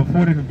they come up with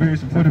 4 different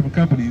variants from 4 different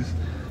companies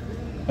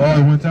all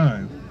at one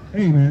time?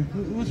 Hey, man,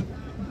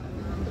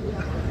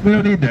 we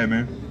don't need that,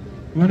 man.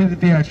 We don't need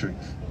the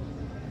theatrics.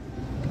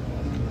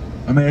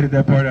 I'm gonna edit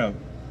that part out.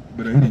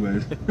 But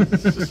anyways,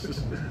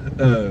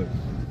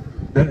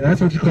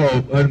 that's what you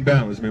call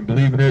unbalanced, man.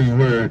 Believing every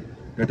word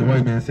that the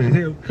white man says.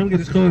 Hey, come get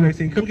this COVID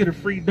vaccine. Come get a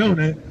free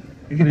donut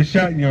and get a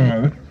shot in your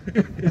arm.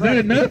 Is that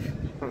enough?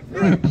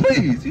 Yeah,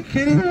 please, you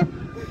kidding me?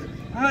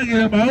 I'll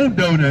get my own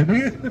donut,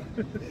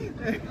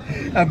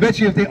 nigga. I bet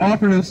you if they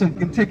offered us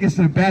some tickets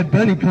to the Bad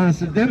Bunny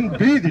concert, they would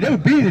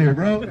be there,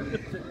 bro.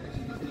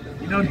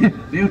 You know,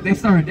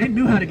 they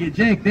knew how to get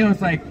Jake. They was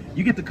like,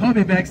 you get the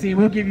COVID vaccine,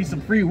 we'll give you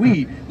some free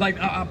weed. Like,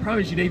 I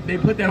promise you, they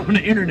put that on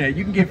the internet.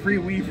 You can get free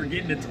weed for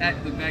getting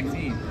attacked with the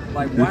vaccine.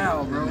 Like,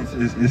 wow, bro.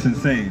 It's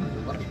insane.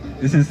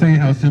 It's insane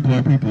how simple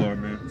our people are,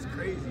 man. It's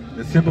crazy.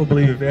 The simple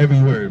belief of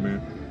every word,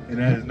 man. And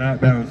that is not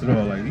balanced at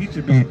all. Like, you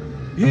should be,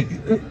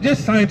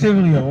 just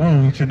scientifically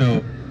alone, you should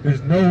know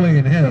there's no way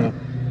in hell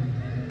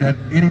that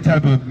any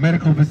type of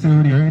medical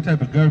facility or any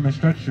type of government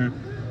structure,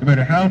 no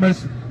matter how much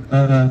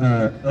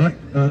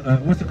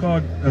what's it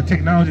called,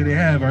 technology they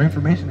have or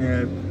information they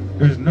have,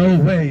 there's no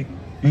way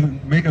you can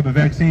make up a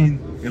vaccine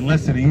in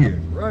less than a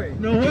year. Right.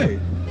 No way.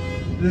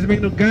 It doesn't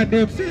make no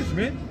goddamn sense,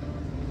 man.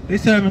 They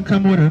still haven't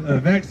come with a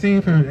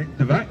vaccine for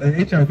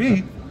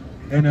HIV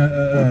and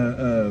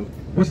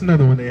what's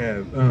another one they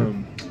have?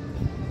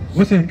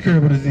 What's an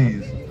incurable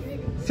disease?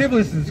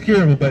 Syphilis is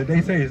curable, but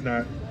they say it's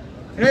not.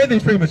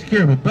 Everything's pretty much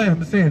curable, but I'm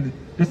just saying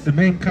this is the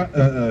main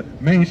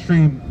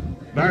mainstream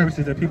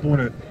viruses that people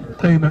want to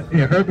claim,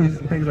 herpes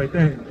and things like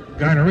that,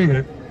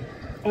 gonorrhea.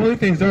 Only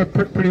things are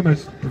pretty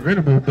much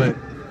preventable,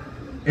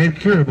 and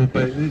curable,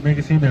 but it make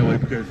it seem that way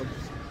because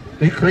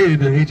they created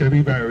the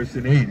HIV virus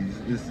in the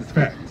 80s. It's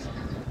facts.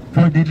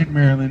 Fort Detrick,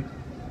 Maryland.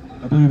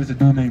 I believe it's a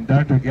dude named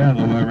Dr.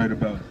 Gallo I read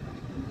about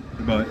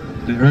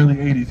the early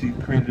 80s. He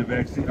created the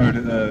vaccine, or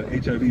the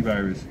HIV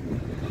virus.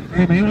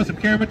 Hey man, you want some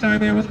camera time,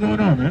 man? What's going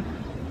on, man?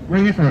 Where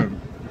are you from?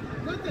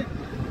 Nothing.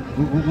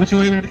 What you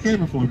waving at the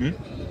camera for, man?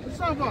 What's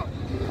up, about?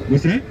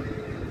 What's that?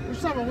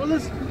 What's up,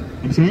 Willis?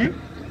 I'm sorry?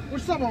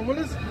 What's up,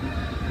 Willis?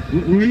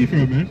 Where are you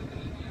from, man?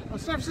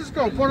 San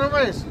Francisco, Puerto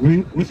Reyes.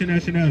 What's your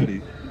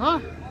nationality? Huh?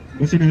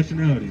 What's your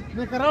nationality?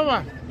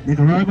 Nicaragua.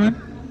 Nicaraguan?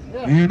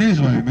 Yeah. You're an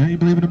Israelite, man. You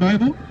believe in the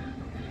Bible?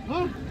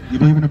 Huh? You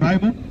believe in the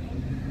Bible?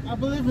 I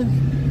believe in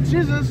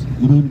Jesus.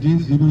 You believe in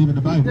Jesus? You believe in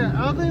the Bible?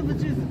 Yeah, I believe in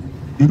Jesus.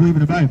 You believe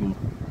in the Bible?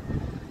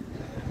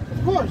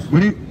 Of course.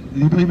 What do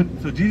you believe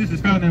in? So Jesus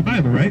is found in the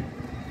Bible, right?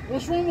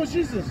 What's wrong with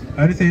Jesus?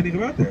 I didn't say anything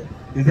about that.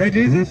 Is that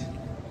Jesus?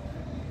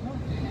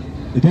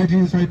 Is that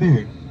Jesus right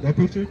there? That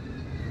picture?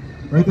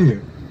 Right there.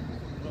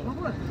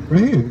 What?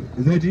 Right here.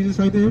 Is that Jesus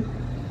right there?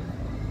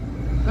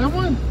 That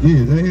one? Yeah,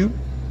 is that him?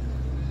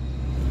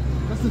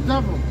 That's the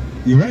devil.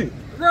 You're right.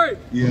 Right.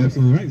 You're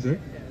absolutely right, sir.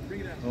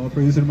 All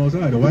praise to the Most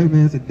High. The white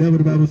man's the devil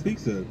the Bible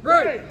speaks of.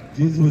 Right.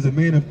 Jesus was a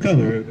man of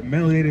color, a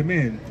melanated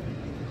man.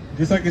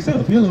 Just like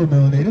yourself. You're a little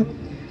melanated.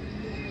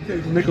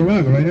 You're from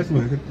Nicaragua, right? That's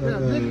what.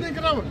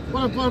 Nicaragua.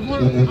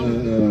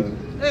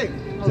 Hey,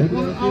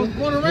 I was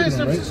born and raised in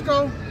San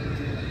Francisco.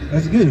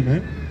 That's good,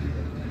 man.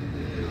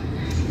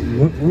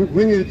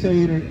 We're here to tell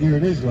you that you're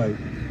an Israelite.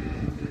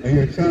 And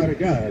you're a child of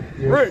God.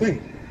 You're a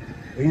saint.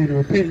 And you need to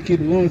repent and keep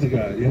the laws of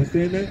God. You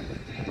understand that?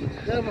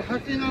 Yeah, but how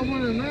can you not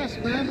wear a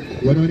mask, man?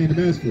 What do I need a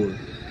mask for?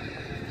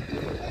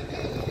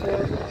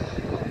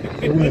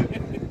 For what?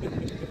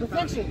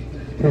 Protection.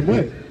 From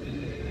what?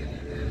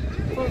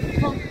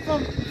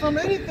 From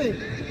anything.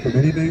 From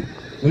anything?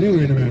 What are you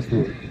wearing a mask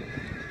for?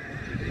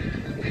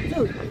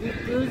 Dude,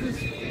 there's this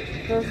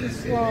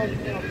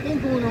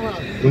thing going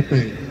around. What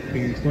thing? Can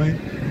you explain?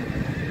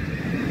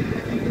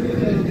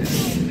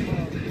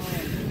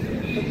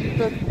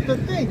 The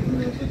thing.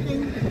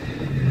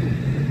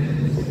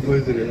 What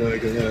is it?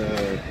 Like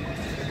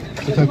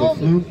some type of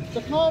flu?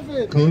 The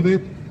COVID.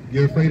 COVID?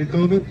 You're afraid of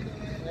COVID?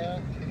 Yeah.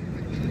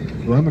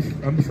 Well,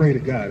 I'm afraid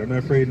of God. I'm not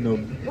afraid of no.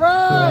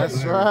 Right.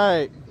 That's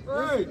right.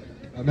 Right.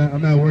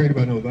 I'm not worried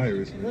about no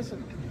virus, man.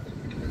 Listen,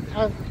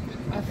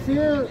 I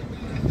fear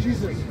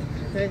Jesus.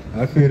 Okay.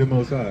 I fear the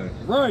Most High.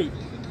 Right.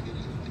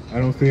 I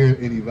don't fear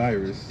any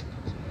virus.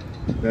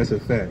 That's a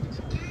fact.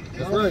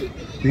 That's right.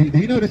 Do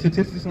you know the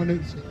statistics on the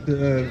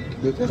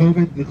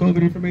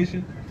COVID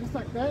information? Just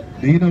like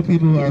that? Do you know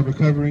people are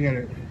recovering at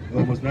an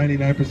almost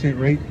 99%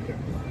 rate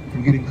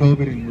from getting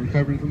COVID and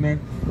recovering from that?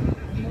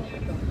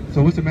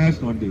 So what's the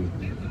mask going to do?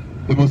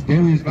 The most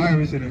deadliest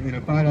virus in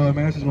a $5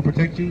 mask is going to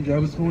protect you? Is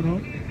that what's going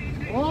on?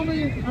 Well, I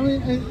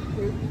mean,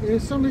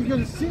 if somebody's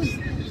gonna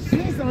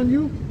sneeze on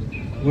you,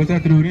 What's that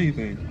have to do with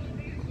anything?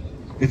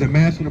 Is a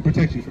mask going to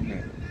protect you from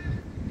that?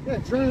 yeah,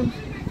 germs.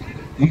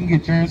 You can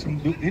get germs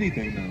from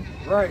anything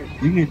now. Right.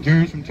 You can get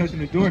germs from touching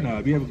the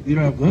doorknob. You don't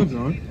have gloves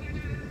on.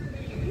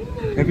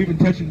 Have you been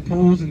touching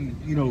poles and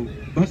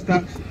bus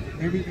stops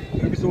every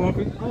so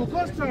often? I'm a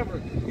bus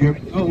driver.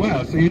 Oh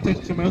wow! So you're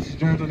touching someone else's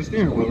germs on the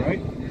steering wheel,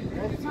 right?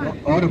 All the time.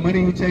 All the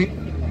money you take,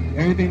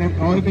 everything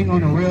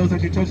on the rails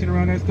that you're touching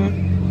around that stuff,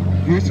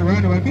 you're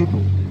surrounded by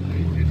people.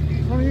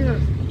 20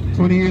 years.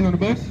 20 years on the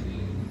bus?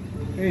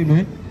 Hey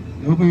man,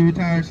 hopefully you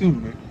retire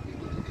soon, man.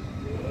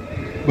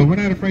 But we're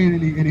not afraid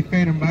of any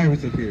phantom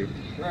virus up here.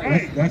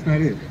 Right. That's not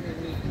it.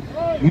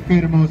 We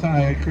fear the Most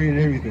High that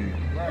created everything.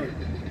 Right.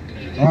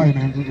 All right,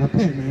 man.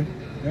 Repent, man.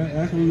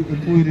 That's what we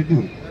employ you to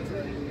do.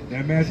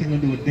 That mask ain't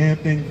gonna do a damn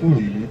thing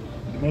for you, man.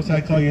 The Most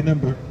High call your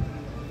number.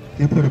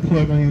 He'll put a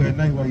plug on you at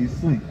night while you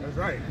sleep. That's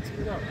right.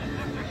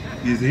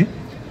 You see?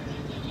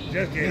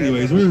 Just kidding.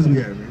 Anyways, where is we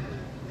at,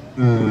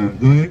 man?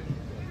 Go ahead.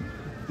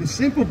 The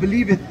simple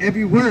believeth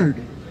every word,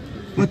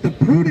 but the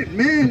prudent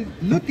man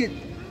looketh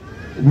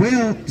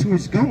well to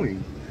his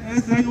going. That's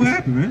exactly what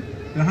happened, man.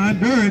 The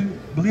Honduran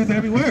believes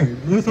every word.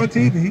 Looks on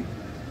TV,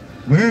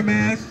 wear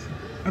masks.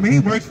 I mean, he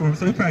works for him,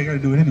 so he probably got to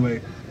do it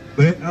anyway.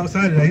 But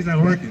outside of that, he's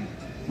not working.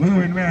 What are we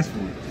wearing masks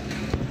for?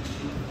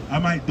 I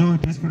might do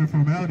it just for the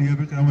formality of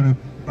it, because I want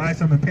to buy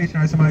something and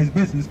patronize somebody's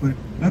business. But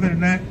other than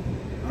that,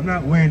 I'm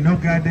not wearing no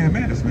goddamn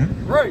mask,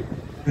 man. Right.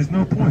 There's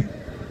no point.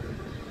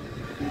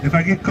 If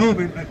I get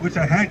COVID, which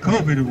I had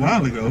COVID a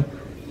while ago,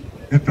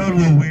 it felt a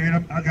little weird.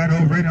 I got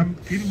over it. I'm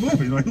keeping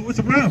moving. Like, what's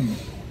the problem?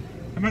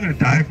 I'm not gonna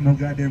die from no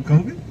goddamn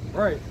COVID.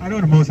 Right. I know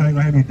the Most High ain't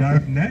gonna have me die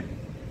from that.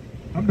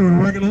 I'm doing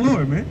the work of the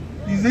Lord, man.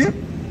 You see?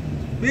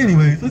 But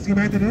anyways, let's get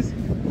back to this.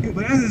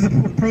 But that is a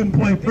prudent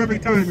point,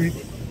 perfect timing.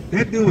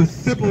 That dude was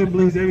simple and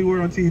believes every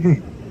word on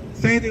TV.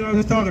 Same thing I was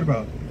just talking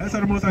about. That's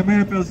how the Most High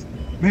manifests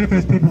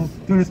people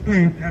through the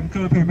Spirit, have them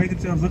come up here and make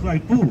themselves look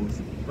like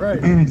fools. Right.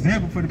 To be an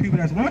example for the people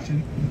that's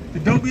watching. So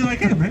don't be like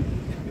him, man.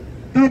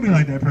 Don't be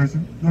like that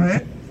person. Go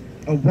ahead.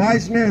 A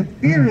wise man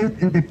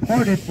feareth and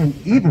departeth from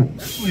evil.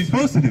 That's what he's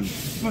supposed to do. He's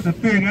supposed to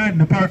fear God and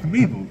depart from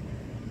evil.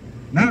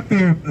 Not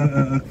fear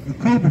a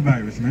COVID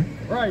virus, man.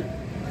 Right.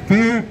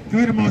 Fear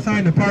the Most High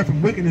and depart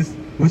from wickedness,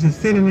 which is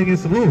sinning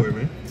against the Lord,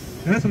 man.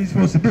 That's what he's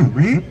supposed to do.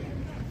 Read.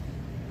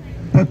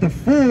 But the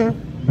fool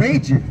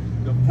rageth.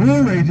 The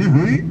fool rages,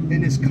 read.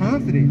 And is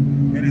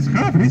confident. And is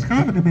confident. He's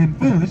confident being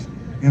foolish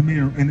and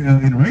being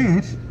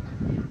enraged,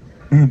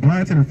 being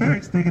blind to the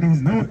facts, thinking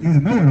he's a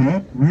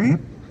know-it-all. Read.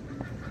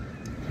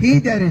 He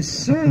that is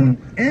soon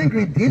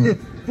angry dealeth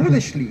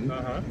foolishly,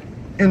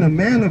 and a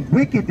man of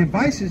wicked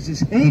devices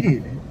is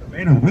hated. A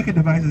man of wicked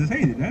devices is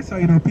hated. That's how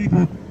you know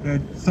people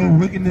that sow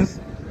wickedness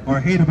are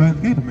hated by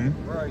other people, man.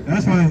 Right.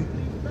 That's why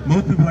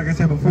most people, like I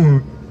said before,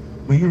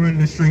 when you're running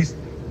the streets,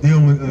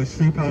 dealing with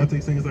street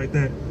politics, things like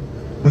that,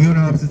 when you're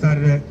on the opposite side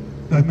of that,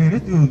 like, man,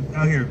 this dude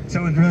out here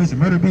selling drugs and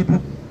murdering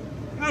people,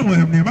 I don't want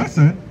him near my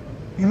son.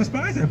 You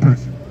despise that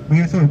person. When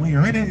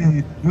you're in it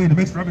and you're in the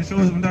mix rubbing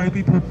shoulders with other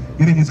people,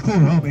 you think it's cool.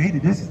 Oh, but he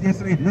did this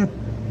yesterday. Look,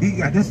 he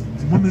got this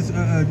woman's,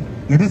 got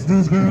this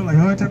dude's girl, like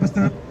all that type of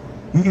stuff.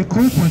 You get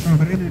cool points from it,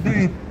 but at the end of the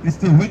day, it's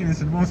still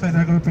wickedness, and the Most High is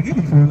not going to forgive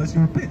you for it unless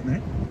you repent,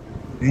 man.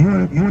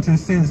 And you want your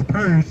sins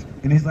purged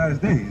in these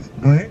last days.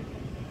 Go ahead.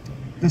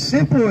 The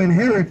simple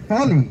inherit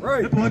folly.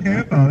 Right. Simple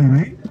inherit folly,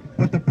 right?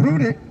 But the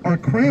prudent are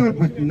crowned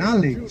with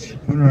knowledge.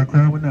 Prudent are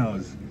crowned with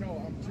knowledge.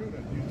 No, I'm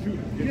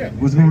Judah. Yeah.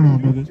 What's going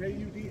on, brother?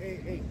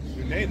 J-U-D-A-H.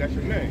 Your name? That's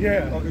your name?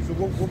 Yeah. Okay, so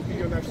what would be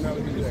your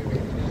nationality today?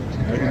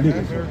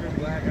 American,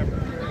 black,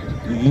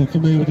 African. You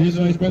familiar with the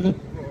Israelites, brother?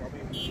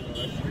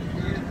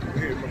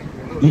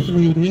 You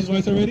familiar with the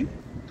Israelites already?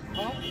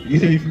 Huh? You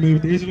say you're familiar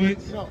with the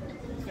Israelites? No.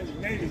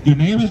 Your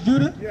name is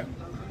Judah? Yeah.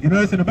 You know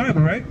that's in the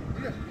Bible, right?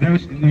 Yeah.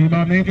 Your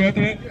mom named you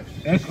after that? Yeah.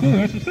 That's cool,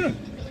 that's what's up.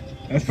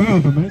 That's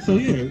powerful, man. So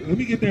yeah, let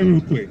me get that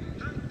real quick.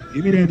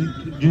 Give me that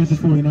Genesis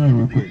 49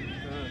 real quick.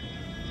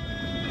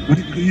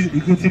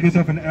 You consider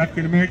yourself an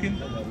African American?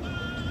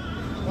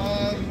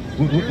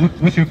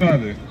 What's your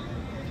father?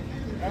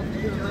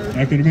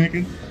 African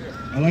American?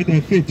 I like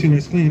that fit too,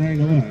 that's clean, I ain't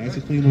gonna lie. That's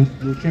a clean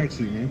little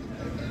tracksuit, man.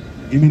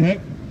 Give me that.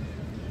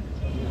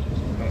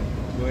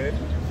 Go ahead.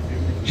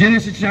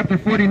 Genesis chapter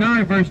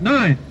 49, verse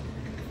 9.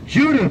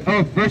 Judah,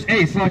 verse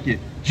 8, slack it.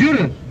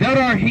 Judah, thou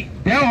art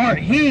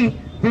he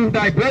whom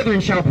thy brethren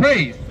shall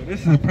praise. So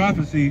this is a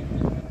prophecy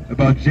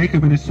about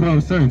Jacob and his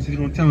 12 sons. He's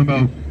going to tell them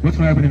about what's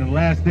going to happen in the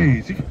last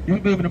days. You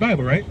believe in the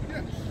Bible, right?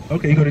 Yes.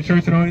 Okay, you go to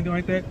church and all anything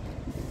like that?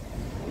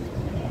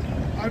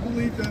 I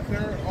believe that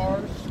there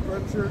are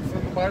scriptures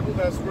in the Bible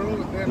that's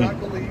real, and then I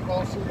believe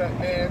also that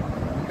man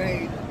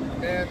made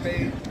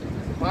the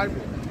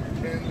Bible,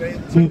 and they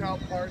took out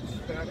parts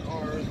that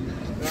are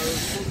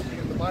supposed to be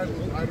in the Bible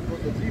is either for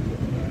the people.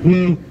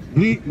 Well,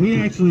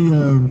 we actually,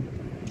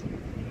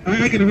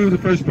 I can agree with the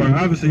first part.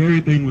 Obviously,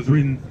 everything was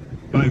written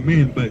by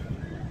men, but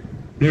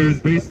there is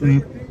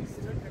basically,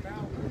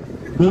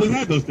 well, we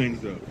have those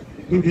things though.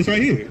 It's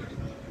right here.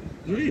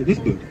 It's right here, this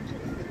book.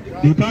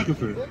 The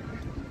Apocrypha.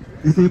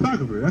 It's the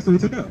Apocrypha. That's what we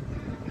took out.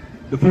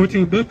 The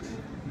 14 books,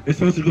 it's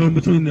supposed to go in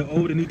between the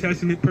Old and New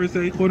Testament per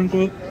se, quote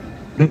unquote.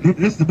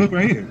 This is the book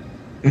right here.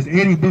 There's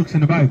 80 books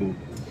in the Bible.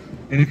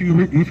 And if you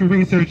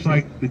research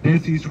like the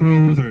Dead Sea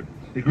Scrolls or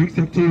the Greek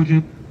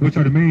Septuagint, which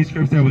are the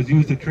manuscripts that was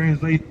used to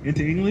translate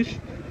into English,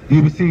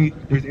 you will see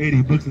there's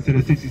 80 books instead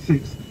of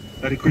 66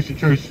 that the Christian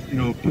church,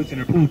 puts in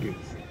their pulpits.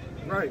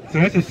 Right. So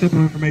that's just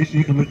simple information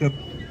you can look up,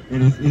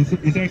 and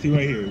it's actually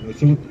right here.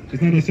 So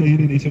it's not necessarily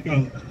anything they took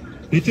out.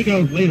 They took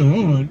out later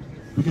on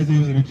because there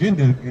was an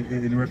agenda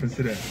in reference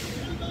to that.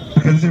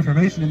 Because there's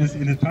information in this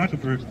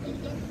Apocrypha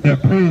that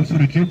proves who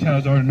the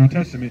Gentiles are in the New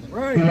Testament,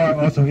 right, who are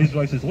also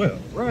Israelites as well.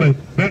 Right.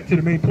 But back to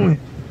the main point,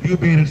 you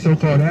being a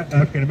so-called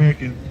African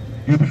American,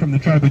 you'll be from the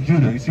tribe of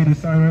Judah. You see this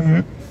sign right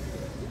here?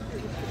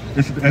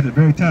 It's at the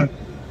very top.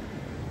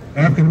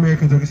 African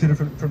Americans are considered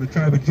from the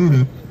tribe of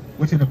Judah,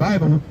 which in the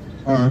Bible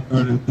are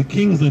the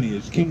king's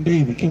lineage, King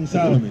David, King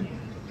Solomon.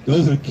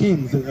 Those are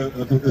kings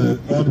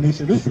of all the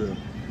nation of Israel.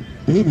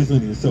 David's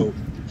lineage. So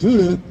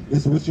Judah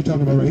is what you're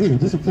talking about right here.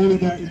 This is before we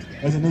got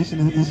as a nation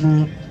of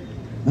Israel.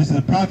 This is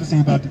a prophecy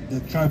about the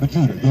tribe of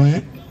Judah. Go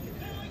ahead.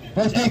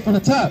 Verse 8 from the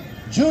top.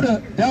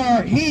 Judah, thou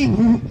art he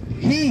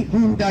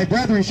whom thy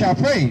brethren shall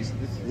praise.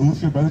 Who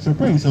your brother shall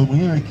praise. So when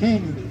you're a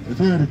king, if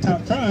you're in the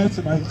top tribe,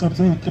 somebody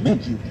comes in and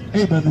commend you.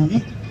 Hey brother,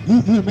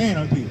 you're a man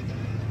out here.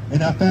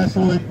 And now fast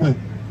forward,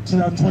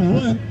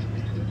 2021,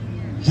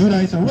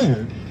 Judites are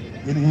where?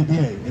 In the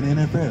NBA, in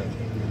the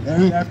NFL.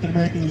 Every African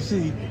American you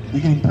see,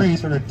 you're getting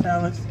praised for their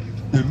talents,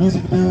 their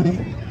music ability,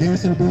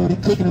 dancing ability,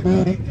 cooking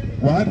ability.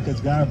 Why? Because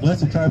God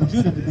blessed the tribe of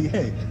Judah to be,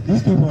 hey,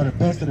 these people are the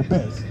best of the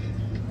best.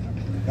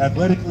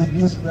 Athletically,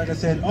 musically, like I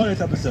said, all that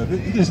type of stuff.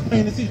 You just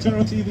plain to see, turn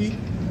on TV.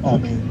 Oh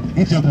man,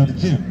 he's jumping out the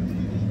gym.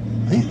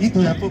 He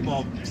threw that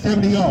football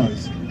 70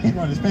 yards. He's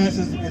running as fast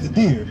as a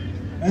deer.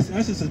 That's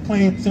just a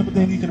plain, simple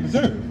thing you can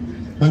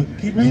observe. But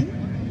keep reading.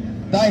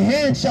 Thy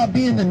hand shall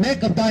be in the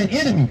neck of thine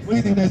enemy. What do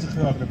you think that's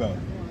talking about?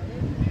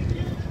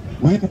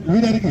 Read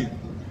that again.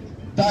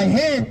 Thy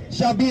hand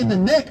shall be in the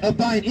neck of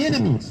thine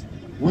enemies.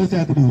 What does that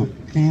have to do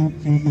with? Can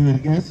you give it a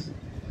guess?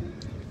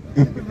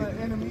 Even the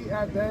enemy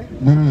at bay.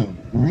 No.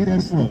 Read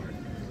that slow.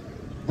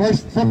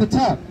 Verse from the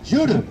top.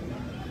 Judah.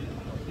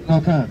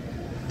 Okay.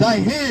 Thy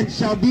hand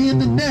shall be in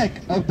the neck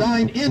of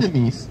thine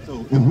enemies.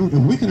 So if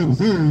we can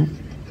observe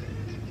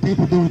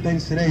people doing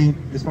things today,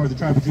 as far as the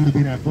tribe of Judah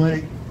being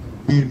athletic,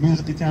 being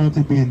musically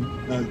talented, being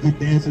good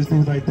dancers,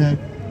 things like that,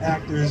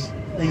 actors,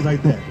 things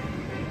like that.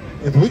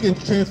 If we can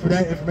transfer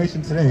that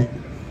information today,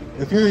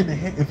 if you're in the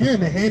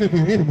hand of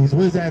your enemies,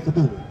 what does that have to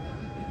do with?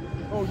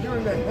 Oh, you're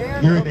in the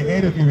hand. You're in the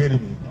hand of your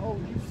enemy. Oh,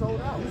 you sold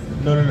out.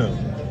 No.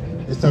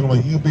 It's talking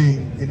about you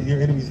being in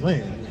your enemy's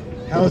land.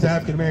 How is the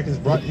African Americans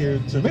brought here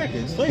to America?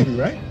 In slavery,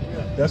 right?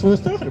 Yeah. That's what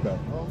it's talking about.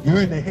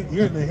 You're in the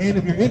hand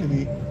of your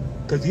enemy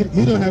because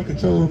you don't have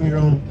control over your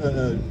own.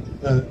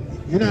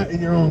 You're not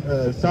in your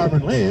own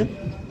sovereign land.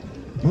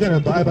 You got to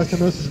abide by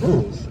someone else's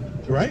rules,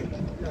 right?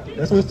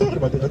 That's what it's talking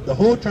about. The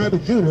whole tribe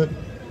of Judah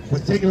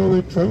was taken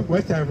over from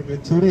West Africa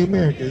to the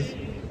Americas,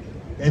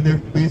 and they're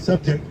being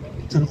subject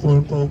to the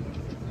quote-unquote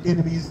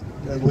enemies,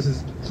 was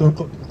his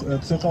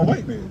so-called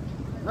white man.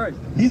 Right.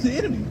 He's the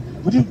enemy.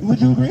 Would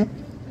you agree?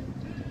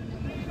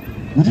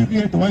 Would you agree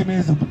that the white man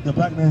is the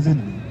black man's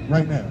enemy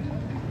right now?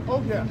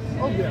 Oh yeah.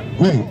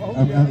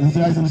 Wait, these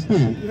guys in the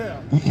spirit.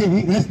 Yeah. You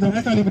can't. That's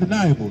not even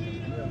deniable.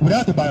 Yeah.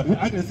 Without the Bible,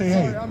 I can say,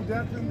 hey. Sorry, I'm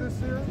deaf in this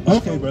here.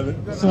 Okay, brother.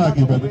 It's all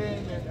good, brother.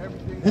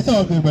 It's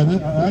all good,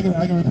 brother. I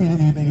can repeat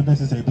anything if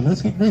necessary, but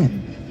let's keep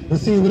reading.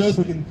 Let's see what else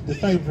we can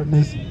decipher from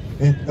this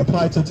and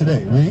apply to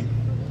today. Read.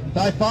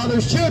 Thy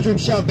father's children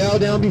shall bow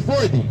down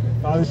before thee.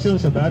 Father's children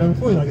shall bow down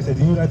before you. Like I said,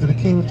 you guys are the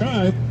king's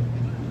tribe.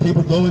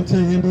 People go into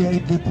the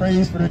NBA, get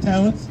praise for their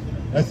talents.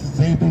 That's the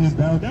same thing as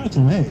bowing down to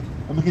them. Hey,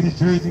 I'm going to get his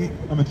jersey.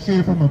 I'm going to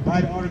cheer for him. I'm going to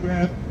buy the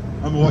autograph.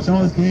 I'm going to watch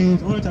all his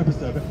games, all that type of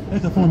stuff.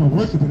 That's a form of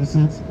worship in a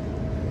sense.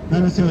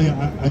 Not necessarily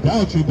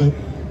idolatry, but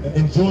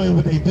enjoying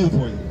what they do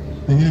for you.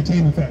 The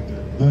entertainment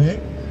factor. Go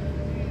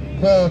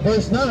ahead.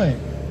 Verse 9.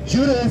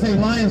 Judah is a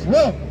lion's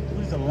whelp.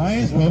 What is a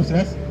lion's whelp? So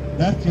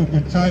that's your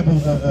tribal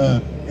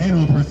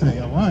animal per se.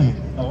 A lion.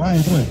 A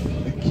lion's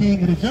what? The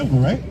king of the jungle,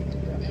 right?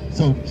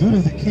 So Judah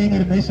is the king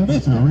of the nation of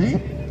Israel. Read.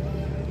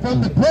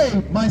 From the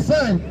prey, my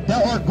son,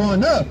 thou art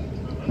gone up.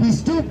 He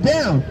stooped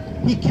down.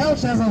 He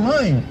couched as a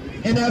lion.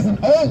 And as an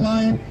old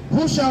lion,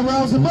 who shall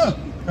rouse him up?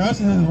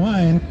 Crouching as a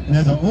lion, and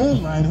as an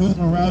old lion, who's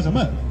going to rouse him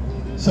up?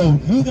 So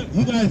you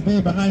guys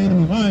being behind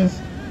enemy lines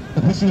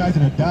to put you guys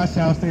in a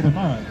docile state of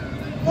mind.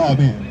 Oh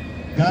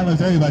man, God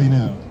loves everybody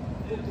now.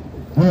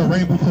 We're a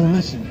rainbow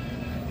coalition.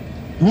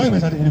 The white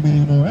man's not the enemy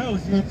anymore. That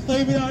was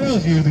slavery. That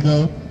was years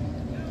ago.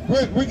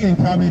 We're getting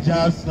prominent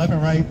jobs left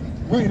and right.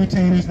 We're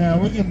entertainers now.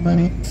 We're getting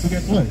money. So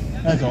guess what?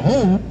 As a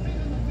whole,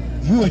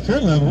 you at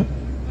your level,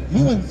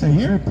 you wouldn't say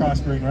you're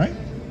prospering, right?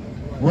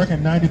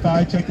 working 9 to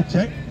 5, check to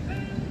check.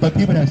 But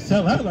people that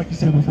sell out, like you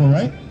said before,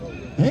 right?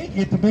 They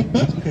get the big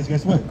bucks because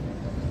guess what?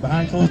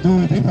 Behind closed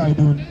doors, they probably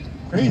doing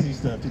crazy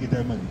stuff to get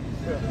that money.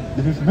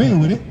 If you're familiar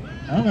with it,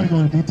 I don't gotta go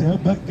into detail,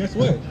 but guess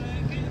what?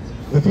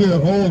 If you're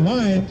an old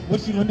lion,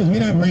 what you gonna do? You're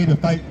not ready to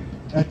fight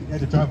at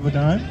the drop of a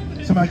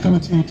dime. Somebody coming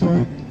to your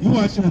tour. You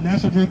watch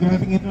National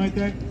Geographic, anything like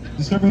that?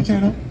 Discovery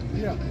Channel?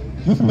 Yeah.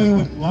 You're familiar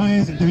with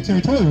lions and their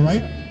territorial,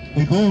 right?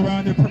 They go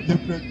around their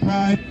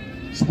pride,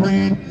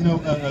 spraying,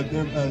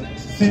 their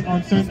scent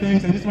on certain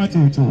things. Hey, this is my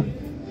territory.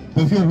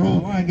 But if you're an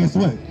old lion, guess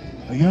what?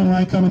 A young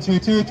lion coming to your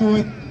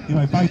territory, he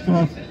might fight you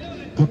off.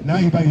 Now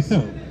you're by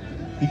yourself.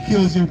 He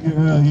kills your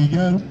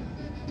young.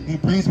 He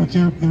breeds with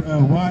your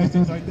wives,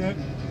 things like that.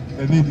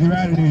 And then you're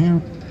out of there,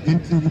 you're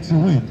into the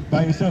wind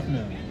by yourself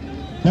now.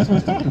 That's what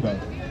it's talking about.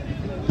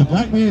 The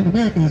black man in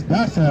America is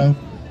docile.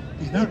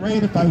 He's not ready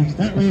to fight. He's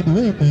not ready to do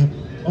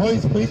anything. All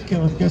these police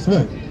killings, guess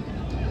what?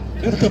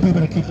 There's a couple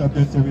people that kick up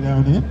dust every now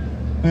and then.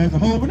 And as a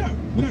whole, we're not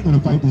going to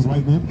fight this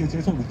white man because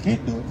that's what we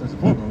can't do, first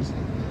and foremost.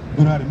 We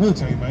don't have the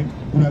military might.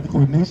 We don't have the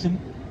coordination.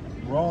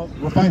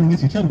 We're fighting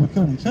against each other. We're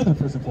killing each other,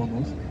 first and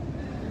foremost.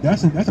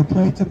 That's a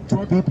play to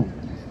our people.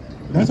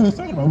 That's what it's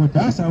talking about. We're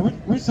docile.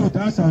 We're so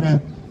docile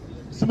that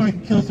somebody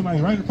can kill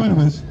somebody right in front of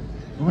us,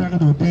 and we're not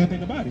going to do a damn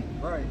thing about it.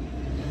 Right.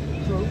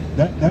 True.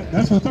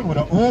 That's what it's talking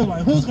about. The old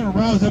line. Who's going to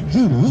rouse up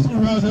Judah? Who's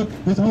going to rouse up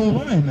this whole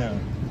line now?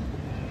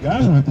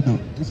 God don't have to do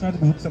it. It's not to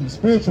be something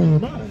spiritual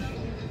about it.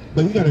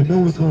 But you got to know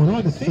what's going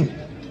on to see it.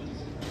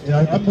 And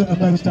I'm glad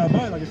to stop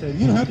by. Like I said,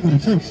 you don't have to go to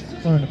church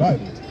to learn the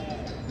Bible.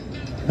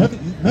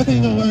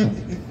 Nothing you're going to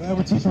learn, I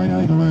would teach right now,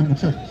 you're going to learn in the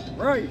church.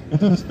 Right. And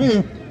through the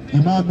Spirit,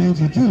 your mom names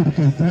you Judah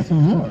because that's who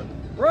you are.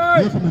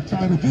 Right. You're from the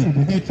tribe of Judah,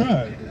 the head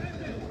tribe.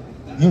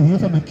 You're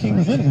from the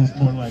king's lineage,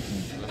 more than likely.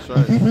 That's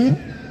right. Keep reading.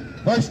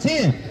 Verse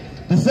 10.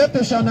 The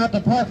scepter shall not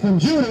depart from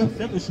Judah. The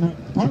scepter shall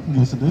not depart from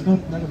you, so there's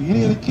not going to be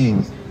any other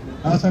kings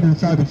outside of the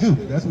tribe of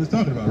Judah. That's what it's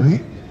talking about,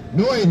 right?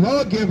 Nor a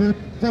lawgiver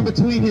from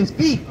between his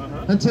feet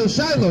until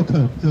Shiloh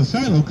comes. Until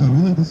Shiloh comes.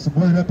 We look this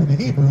word up in the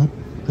Hebrew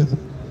because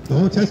the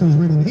Old Testament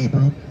was written in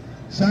Hebrew.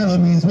 Shiloh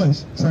means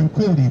what?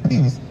 Tranquility,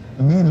 peace.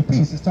 The man of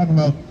peace. It's talking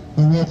about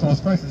the world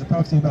calls Christ. It's a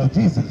prophecy about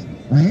Jesus.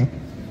 Read.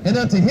 And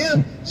unto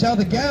him shall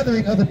the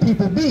gathering of the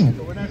people be.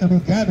 So we're not going to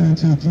be gathering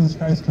until Jesus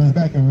Christ comes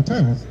back and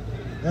returns.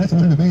 That's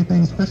one of the main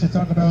things Christians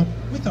talk about.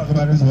 We talk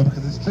about it as well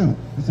because it's true.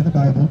 It's in the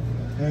Bible.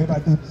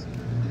 Everybody thinks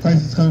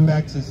Christ is coming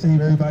back to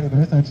save everybody, but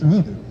that's not true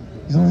either.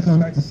 He's only coming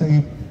back to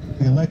save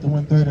the elected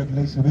 1/3 of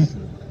the nation of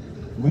Israel.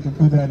 We can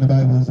prove that in the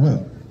Bible as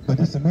well. But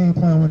this is the main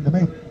point I wanted to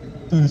make.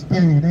 Through the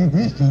Spirit, your name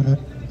is Judah,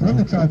 from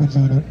the tribe of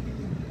Judah.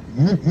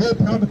 Your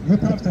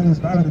prophet is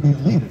bound to be a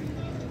leader.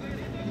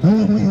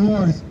 Knowing who you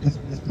are is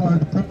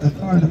part of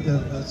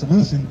the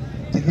solution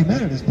to getting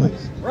out of this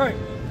place. Right.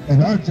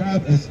 And our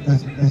job as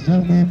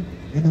young men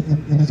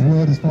in this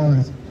world, as far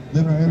as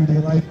living our everyday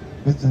life,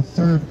 is to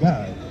serve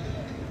God.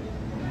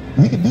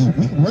 We can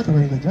work a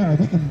regular job.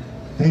 We can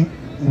date,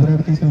 whatever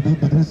the case may be,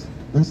 but there's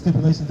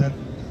stipulations that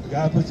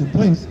God puts in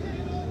place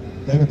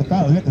that we have to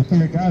follow. You have to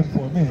fear God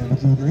before man.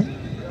 Would you agree?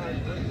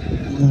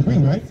 You agree,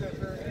 right?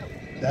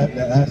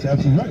 That's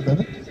absolutely right,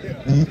 brother.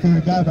 And you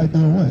fear God by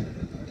doing what?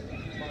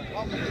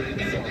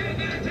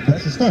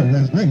 That's the start.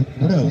 That's great.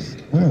 What else?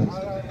 What else?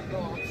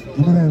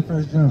 Give me that in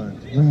 1 John.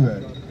 Where you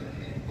at?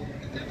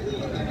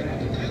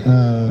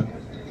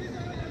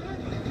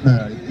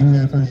 Give me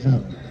that in 1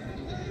 John.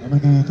 I'm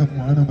gonna give you a couple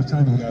more. I know how much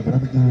time we got, but I'm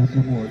gonna give you a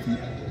few more if you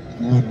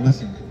wouldn't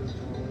listen.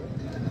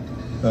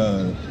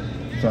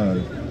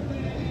 5.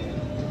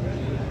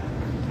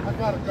 I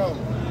gotta go.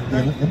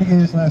 Yeah, let me give you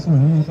this last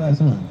one.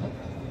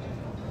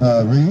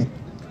 Read.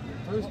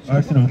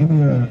 Actually, no, give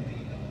me a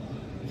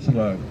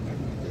Salah.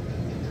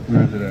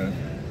 Where is it at?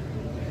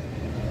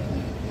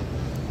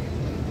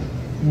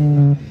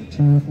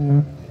 2 or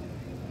 4.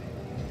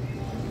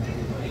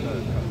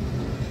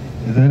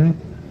 Is that it?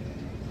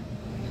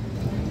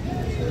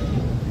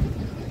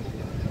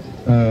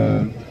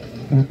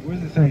 Where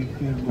does it say?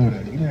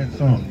 You had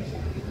Psalms.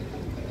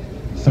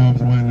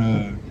 Psalms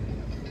 1.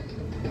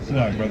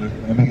 Sorry, brother.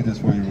 Let me get this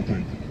for you real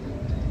quick.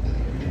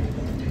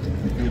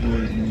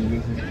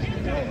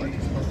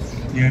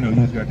 Yeah, no, you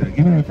just got that.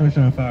 Give me that 1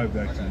 John 5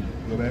 back to you.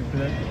 Go back to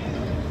that.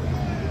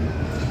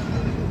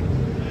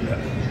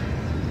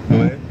 Go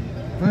ahead.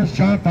 1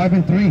 John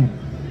 5:3.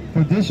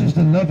 For this is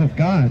the love of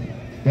God,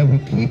 that we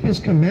keep his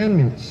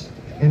commandments,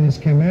 and his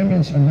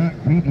commandments are not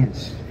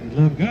grievous. You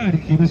love God, you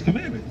keep his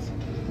commandments.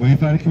 Where you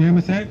find the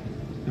commandments at?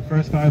 The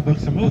first 5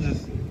 books of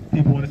Moses,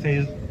 people want to say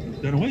is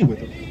done away with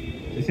them.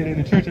 They say that in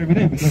the church every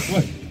day, but guess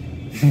what?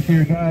 If you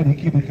fear God, you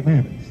keep the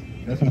commandments.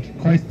 That's what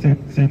Christ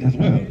said as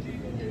well.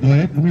 Go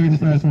ahead, let me read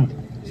this last one.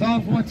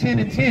 Psalms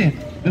 110:10.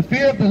 The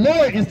fear of the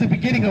Lord is the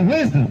beginning of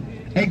wisdom.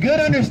 A good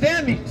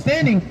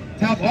understanding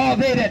have all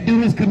they that do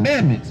his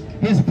commandments.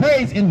 His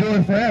praise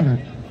endureth forever.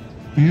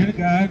 Fear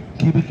God,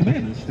 keep his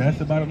commandments. That's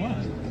the bottom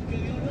line.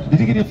 Did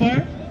you get your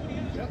flyer?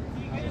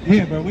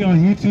 Yeah, bro. We on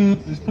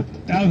YouTube. There's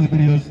thousands of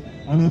videos.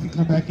 I don't know if you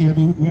come back here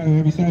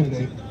every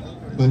Saturday,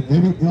 but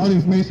all the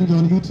information is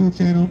on the YouTube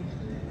channel.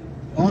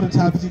 all the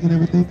topics you can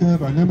ever think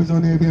of. Our numbers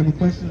on there if you have any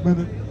questions,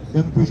 brother.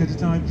 Definitely appreciate your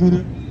time,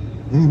 Judah.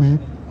 Hey, man.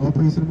 All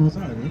praise to the Most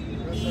High, man.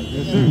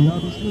 Yes, sir. Y'all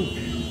be smooth.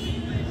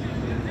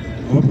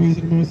 All praise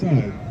to the Most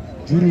High.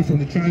 Judah from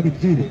the tribe of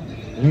Judah.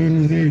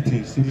 Learning his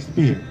heritage through the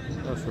Spirit.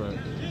 That's right.